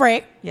take a little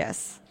break.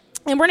 Yes.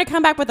 And we're going to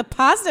come back with a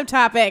positive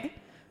topic.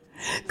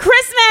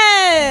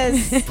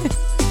 Christmas!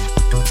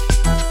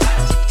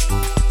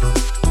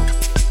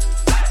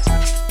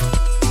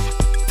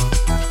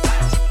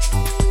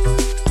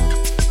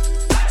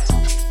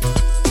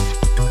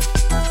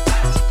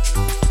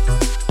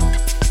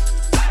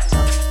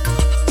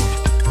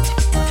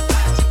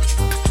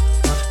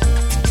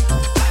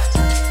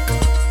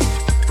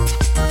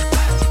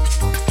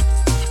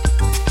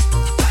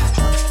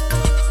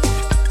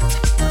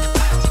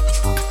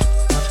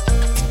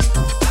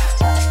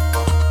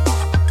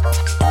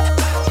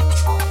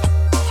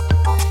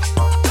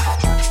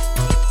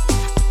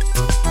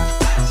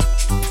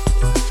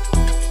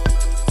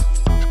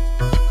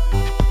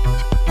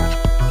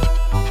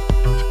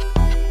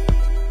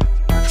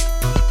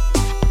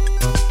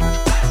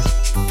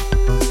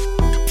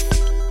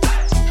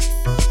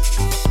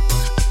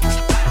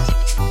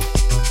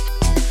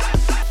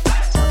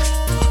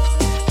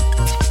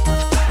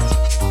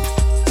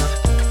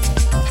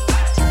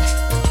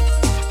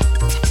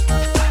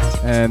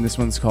 And this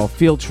one's called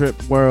Field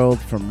Trip World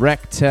from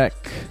Rec Tech.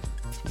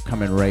 We're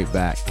coming right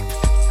back.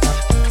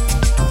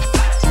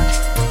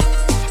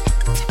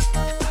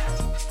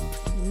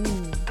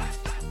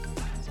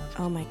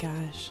 Oh my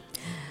gosh.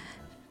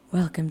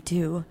 Welcome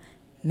to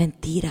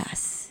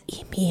Mentiras.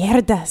 Y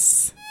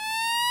mierdas.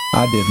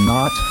 I did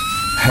not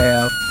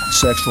have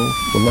sexual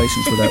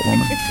relations with that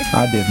woman.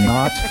 I did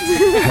not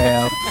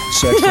have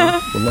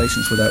sexual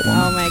relations with that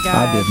woman. Oh my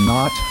God. I did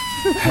not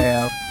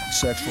have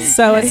sexual.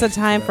 So it's a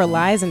time for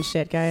lies and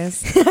shit,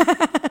 guys.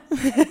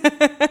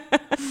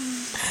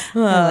 I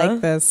like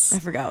this. I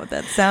forgot what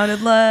that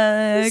sounded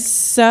like.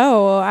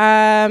 So,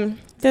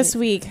 this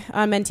week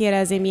on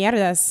Mentiras y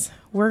Mierdas,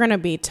 we're going to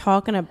be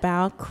talking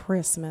about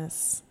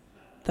Christmas,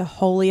 the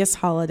holiest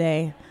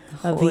holiday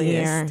of the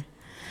year.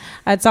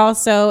 It's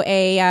also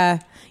a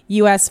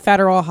U.S.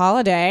 federal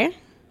holiday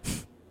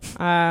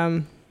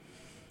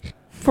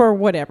for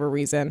whatever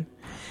reason.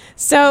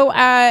 So,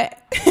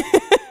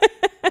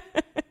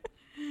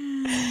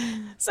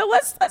 so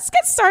let's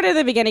get started at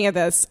the beginning of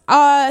this.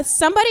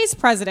 Somebody's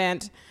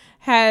president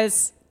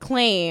has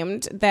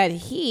claimed that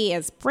he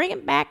is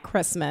bringing back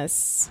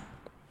Christmas.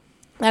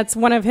 That's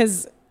one of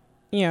his,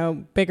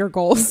 bigger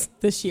goals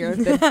this year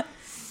that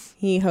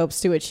he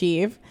hopes to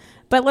achieve.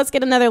 But let's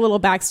get another little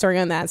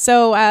backstory on that.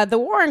 So the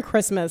war on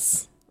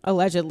Christmas,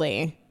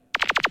 allegedly,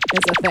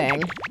 is a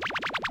thing.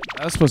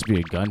 That was supposed to be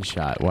a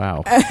gunshot.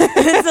 Wow.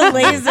 It's a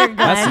laser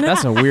gun.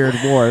 That's a weird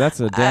war. That's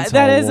a dance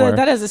hall war.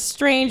 That is a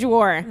strange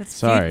war.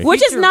 Sorry.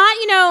 Which is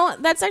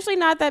not, that's actually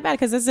not that bad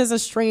because this is a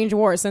strange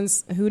war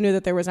since who knew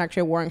that there was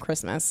actually a war on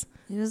Christmas?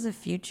 It was a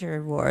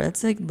future war.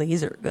 That's like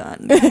laser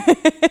gun.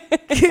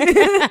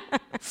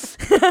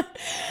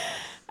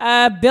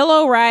 Bill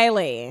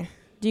O'Reilly.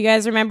 Do you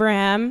guys remember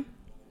him?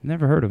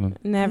 Never heard of him.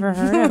 Never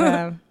heard of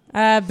him.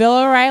 Bill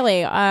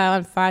O'Reilly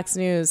on Fox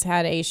News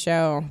had a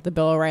show, The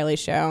Bill O'Reilly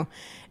Show,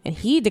 and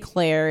he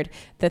declared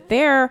that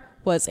there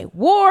was a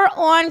war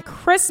on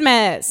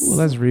Christmas. Well,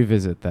 let's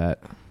revisit that.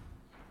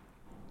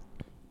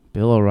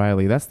 Bill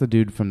O'Reilly, that's the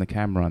dude from the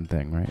Cameron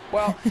thing, right?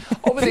 Well,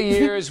 over the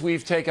years,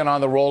 we've taken on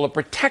the role of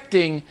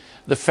protecting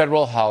the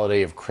federal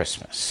holiday of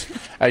Christmas.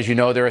 As you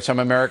know, there are some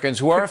Americans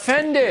who are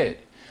offended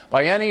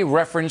by any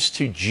reference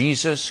to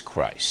Jesus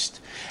Christ.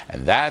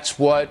 And that's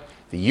what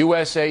the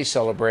USA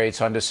celebrates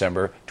on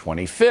December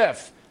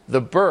 25th,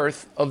 the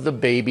birth of the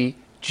baby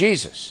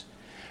Jesus.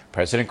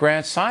 President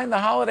Grant signed the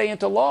holiday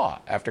into law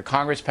after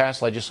Congress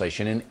passed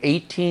legislation in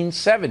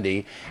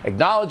 1870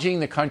 acknowledging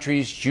the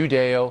country's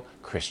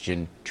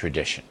Judeo-Christian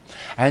tradition.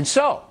 And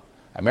so,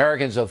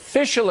 Americans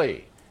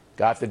officially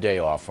got the day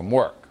off from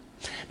work.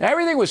 Now,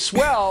 everything was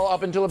swell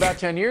up until about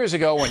 10 years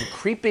ago when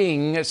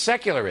creeping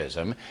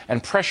secularism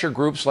and pressure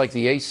groups like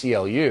the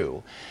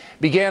ACLU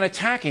began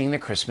attacking the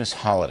Christmas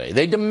holiday.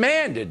 They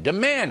demanded.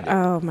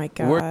 Oh, my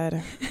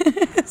God.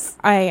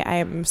 I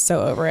am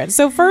so over it.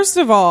 So, first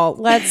of all,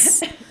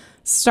 let's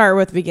start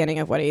with the beginning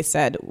of what he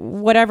said.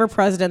 Whatever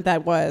president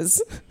that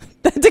was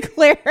that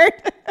declared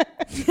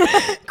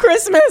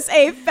Christmas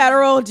a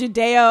federal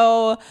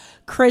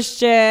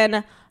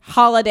Judeo-Christian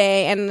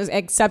holiday and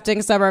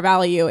accepting some of our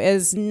value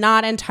is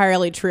not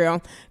entirely true.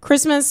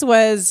 Christmas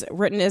was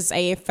written as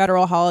a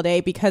federal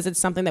holiday because it's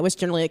something that was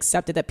generally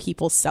accepted that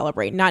people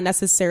celebrate, not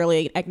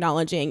necessarily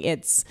acknowledging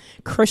its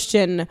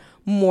Christian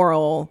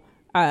moral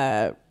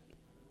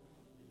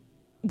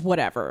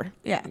whatever.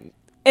 Yeah.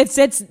 It's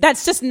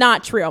that's just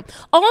not true.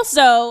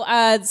 Also,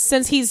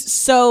 since he's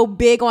so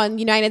big on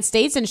United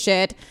States and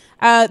shit,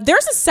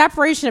 there's a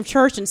separation of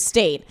church and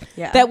state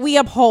that we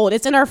uphold.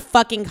 It's in our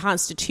fucking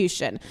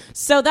Constitution.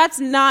 So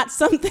that's not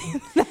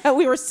something that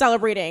we were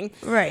celebrating,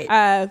 right?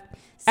 At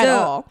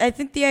all. I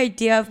think the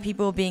idea of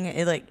people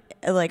being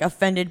like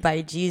offended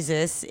by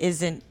Jesus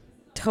isn't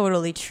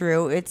totally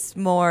true. It's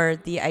more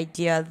the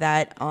idea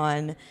that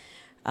on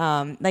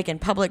like in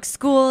public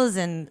schools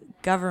and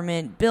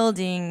government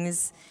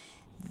buildings,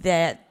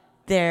 that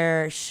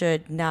there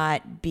should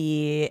not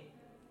be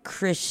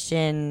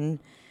Christian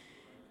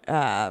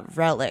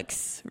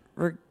relics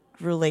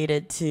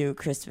related to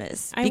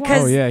Christmas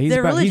because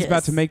he's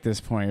about to make this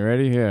point.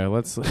 Ready? Here,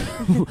 let's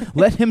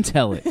let him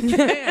tell it.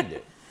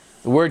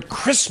 The word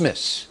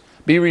Christmas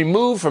be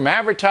removed from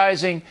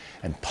advertising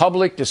and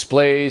public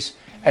displays,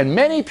 and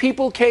many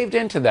people caved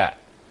into that.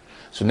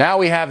 So now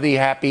we have the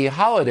Happy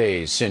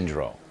Holidays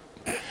syndrome.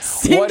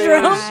 What is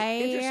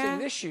interesting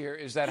this year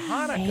is that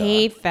Hanukkah... I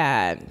hate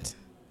that.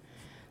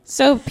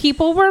 So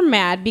people were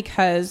mad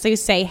because they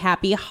say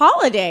Happy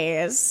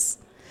Holidays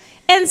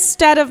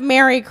instead of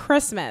Merry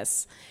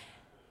Christmas.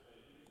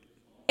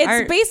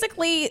 It's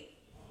basically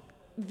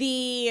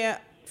the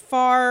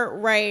far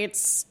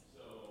right's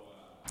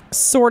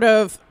sort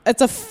of...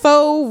 It's a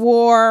faux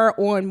war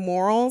on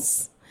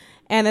morals,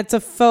 and it's a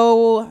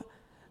faux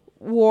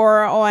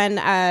war on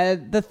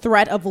the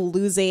threat of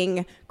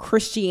losing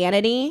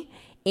Christianity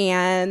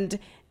and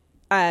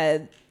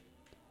a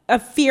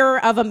fear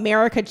of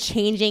America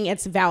changing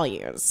its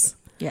values.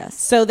 Yes.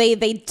 So they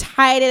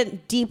tied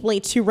it deeply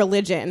to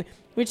religion,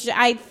 which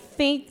I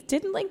think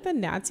didn't like the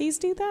Nazis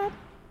do that.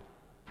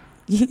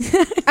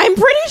 I'm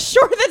pretty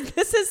sure that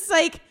this is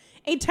like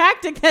a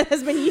tactic that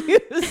has been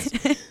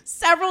used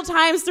several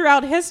times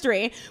throughout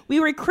history.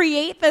 We would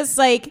create this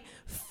like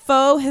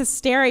faux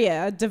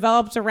hysteria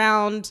developed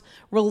around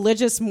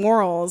religious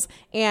morals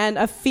and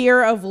a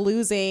fear of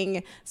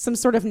losing some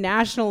sort of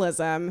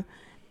nationalism.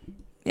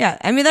 Yeah,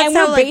 I mean, that's and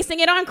how we're basing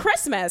it on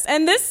Christmas.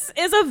 And this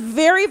is a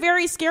very,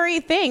 very scary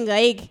thing.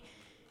 Like,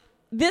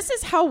 this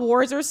is how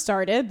wars are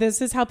started.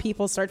 This is how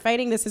people start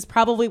fighting. This is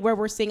probably where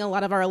we're seeing a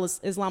lot of our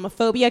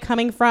Islamophobia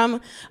coming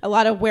from. A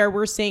lot of where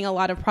we're seeing a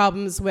lot of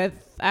problems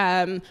with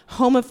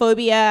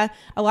homophobia.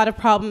 A lot of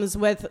problems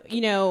with,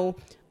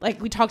 like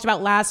we talked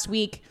about last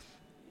week,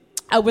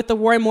 with the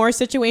Roy Moore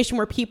situation,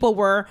 where people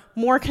were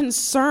more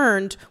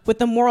concerned with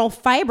the moral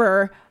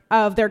fiber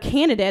of their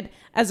candidate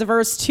as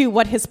opposed to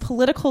what his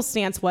political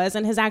stance was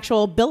and his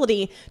actual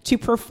ability to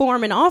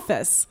perform in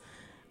office.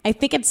 I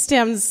think it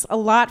stems a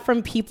lot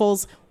from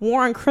people's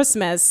war on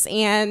Christmas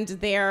and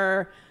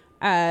their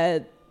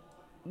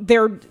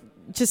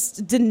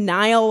just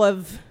denial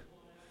of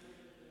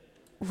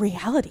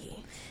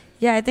reality.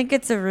 Yeah, I think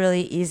it's a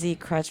really easy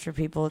crutch for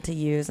people to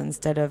use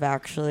instead of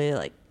actually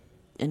like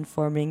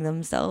informing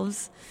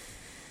themselves.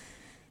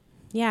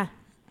 Yeah.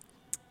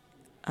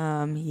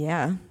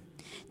 Yeah.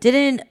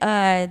 Didn't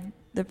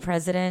the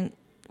president,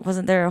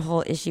 wasn't there a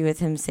whole issue with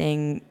him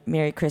saying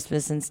Merry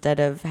Christmas instead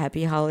of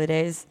Happy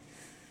Holidays?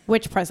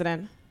 Which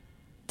president?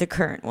 The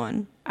current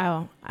one.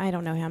 Oh, I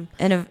don't know him.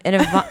 And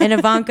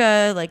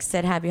Ivanka like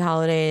said Happy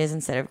Holidays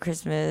instead of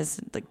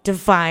Christmas, like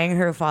defying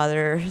her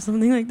father or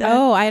something like that.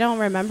 Oh, I don't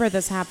remember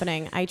this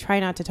happening. I try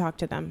not to talk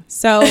to them.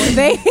 So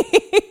they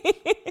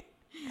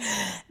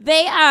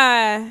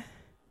I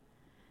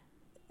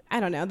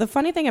don't know. The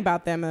funny thing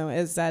about them though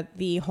is that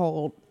the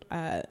whole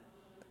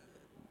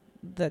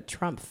the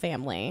Trump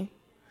family,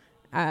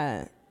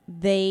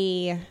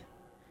 they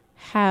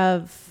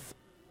have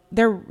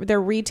their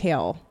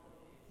retail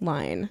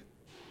line.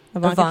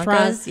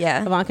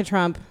 Ivanka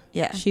Trump.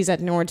 Yeah. She's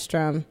at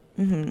Nordstrom.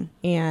 Mm-hmm.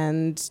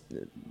 And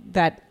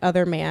that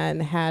other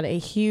man had a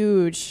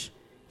huge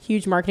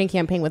marketing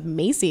campaign with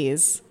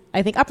Macy's,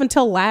 I think up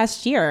until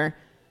last year,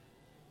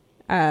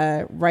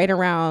 right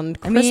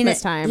around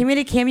Christmas time. He made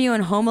a cameo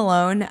in Home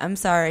Alone. I'm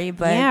sorry,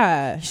 but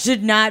you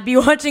should not be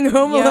watching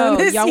Home Alone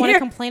this y'all year. Want to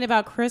complain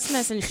about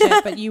Christmas and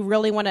shit, but you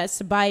really want us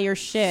to buy your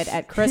shit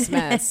at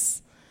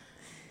Christmas.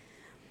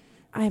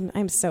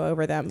 I'm so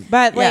over them.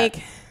 But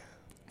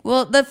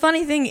well, the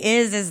funny thing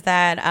is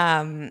that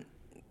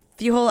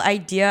the whole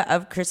idea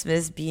of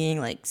Christmas being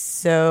like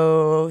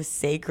so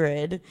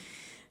sacred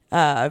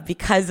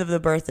because of the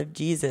birth of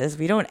Jesus,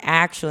 we don't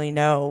actually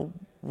know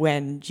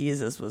when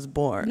Jesus was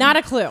born. Not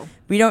a clue.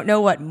 We don't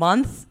know what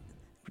month.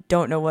 We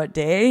don't know what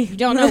day. We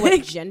don't know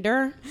what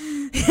gender.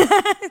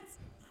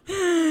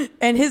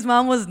 And his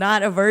mom was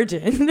not a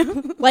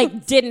virgin.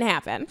 Like, didn't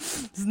happen.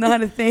 It's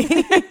not a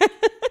thing.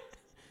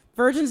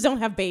 Virgins don't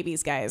have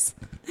babies, guys.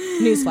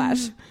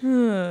 Newsflash.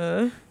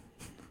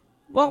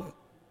 Well,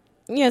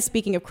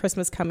 speaking of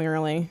Christmas coming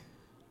early.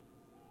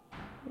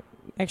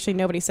 Actually,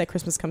 nobody said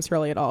Christmas comes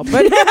early at all.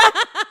 But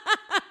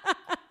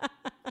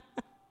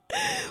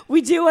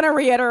we do want to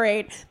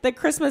reiterate that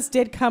Christmas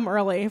did come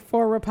early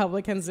for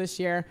Republicans this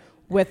year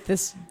with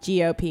this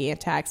GOP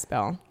tax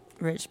bill.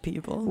 Rich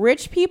people.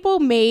 Rich people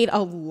made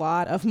a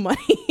lot of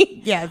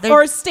money. Yeah.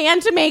 Or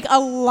stand to make a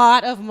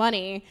lot of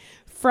money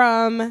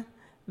from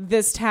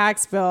this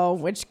tax bill,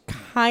 which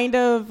kind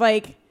of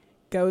like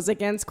goes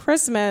against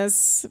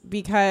Christmas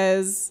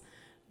because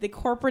the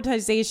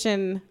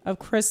corporatization of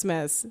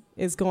Christmas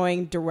is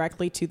going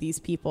directly to these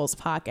people's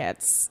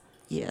pockets.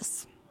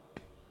 Yes.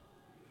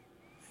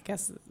 I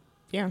guess,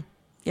 yeah.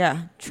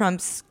 Yeah.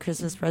 Trump's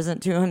Christmas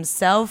present to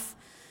himself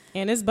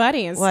And his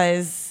buddies.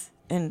 was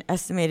an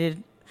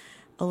estimated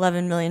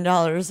 $11 million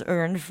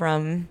earned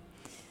from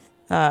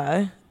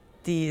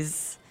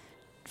this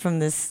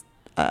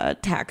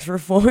tax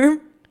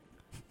reform.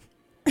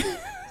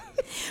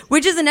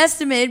 Which is an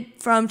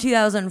estimate from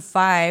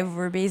 2005.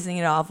 We're basing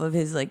it off of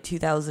his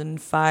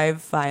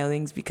 2005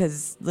 filings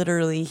because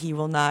literally he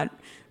will not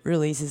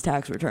release his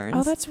tax returns.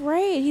 Oh, that's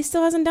right. He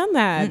still hasn't done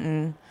that.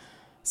 Mm-mm.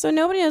 So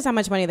nobody knows how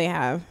much money they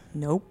have.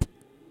 Nope.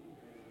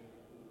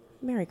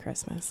 Merry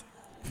Christmas.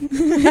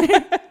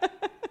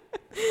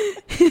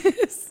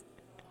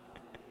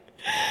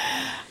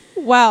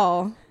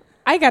 Well,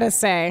 I gotta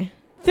say,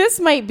 this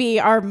might be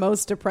our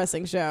most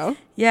depressing show.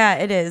 Yeah,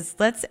 it is.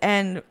 Let's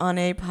end on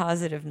a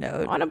positive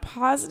note. On a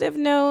positive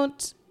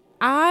note,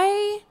 you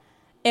know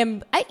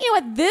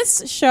what?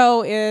 This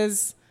show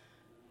is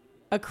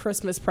a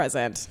Christmas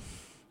present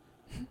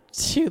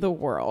to the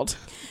world.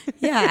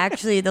 Yeah,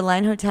 actually, the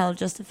Line Hotel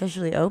just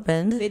officially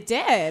opened. It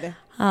did.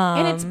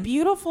 And it's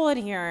beautiful in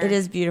here. It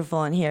is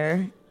beautiful in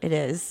here. It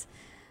is.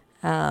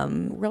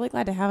 Really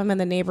glad to have them in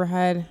the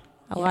neighborhood.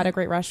 A lot of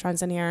great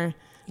restaurants in here.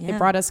 Yeah. They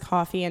brought us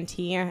coffee and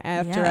tea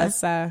after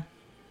us.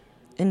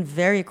 In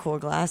very cool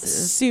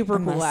glasses. Super I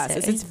cool must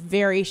glasses. say. It's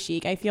very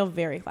chic. I feel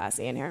very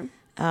classy in here.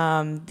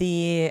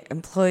 The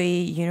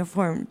employee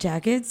uniform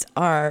jackets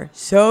are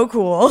so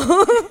cool.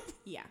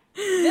 Yeah.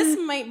 This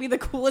might be the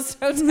coolest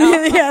hotel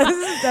Yeah, this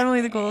is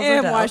definitely the coolest in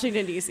hotel.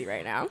 Washington, D.C.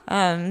 right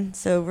now.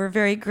 So we're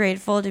very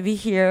grateful to be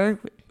here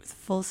with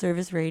Full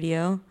Service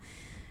Radio.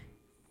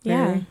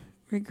 Yeah.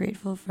 We're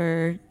grateful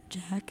for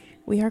Jack.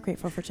 We are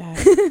grateful for Jack.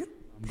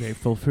 I'm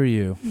grateful for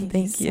you.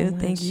 Thank you. so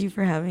Thank much. you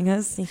for having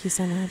us. Thank you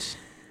so much.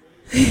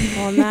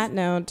 Well, on that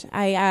note,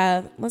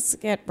 let's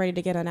get ready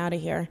to get on out of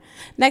here.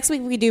 Next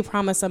week, we do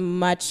promise a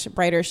much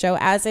brighter show,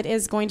 as it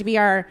is going to be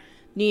our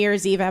New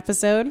Year's Eve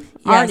episode.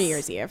 Our Yes. New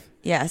Year's Eve.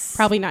 Yes.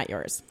 Probably not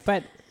yours,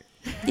 but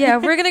Yeah,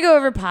 we're gonna go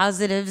over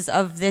positives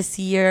of this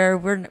year.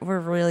 We're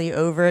really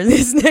over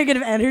this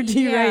negative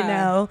energy Yeah. right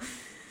now.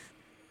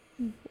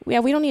 yeah,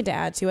 we don't need to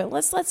add to it.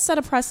 Let's set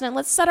a precedent.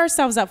 Let's set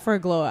ourselves up for a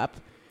glow up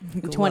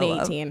in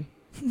 2018.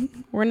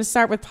 We're going to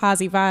start with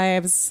positive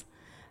vibes,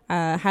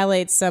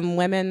 highlight some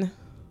women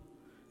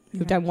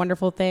who've done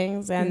wonderful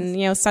things,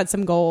 and set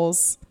some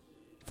goals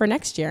for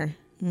next year.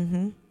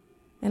 Mm-hmm.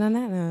 And on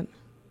that note,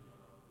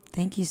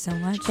 Thank you so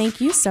much.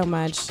 thank you so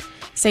much.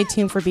 Stay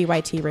tuned for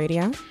BYT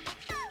Radio.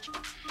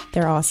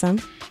 They're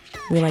awesome.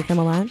 We like them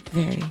a lot.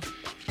 Very.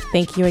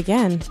 Thank you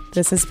again.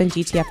 This has been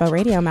GTFO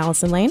Radio. I'm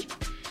Allison Lane.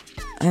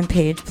 I'm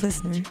Paige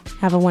Plissner.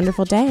 Have a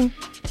wonderful day.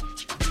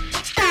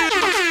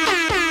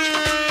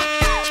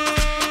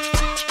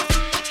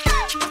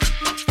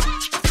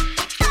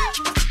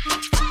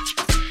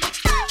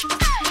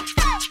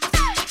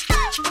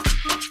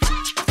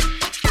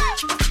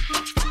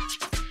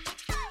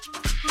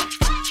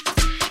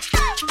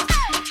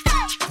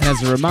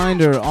 As a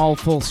reminder, all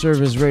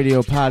full-service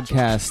radio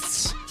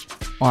podcasts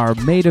are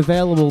made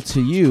available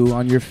to you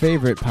on your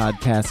favorite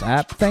podcast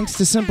app thanks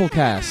to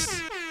Simplecast.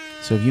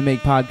 So if you make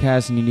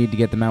podcasts and you need to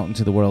get them out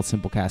into the world,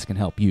 Simplecast can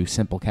help you.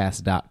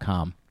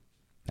 Simplecast.com.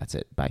 That's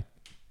it. Bye.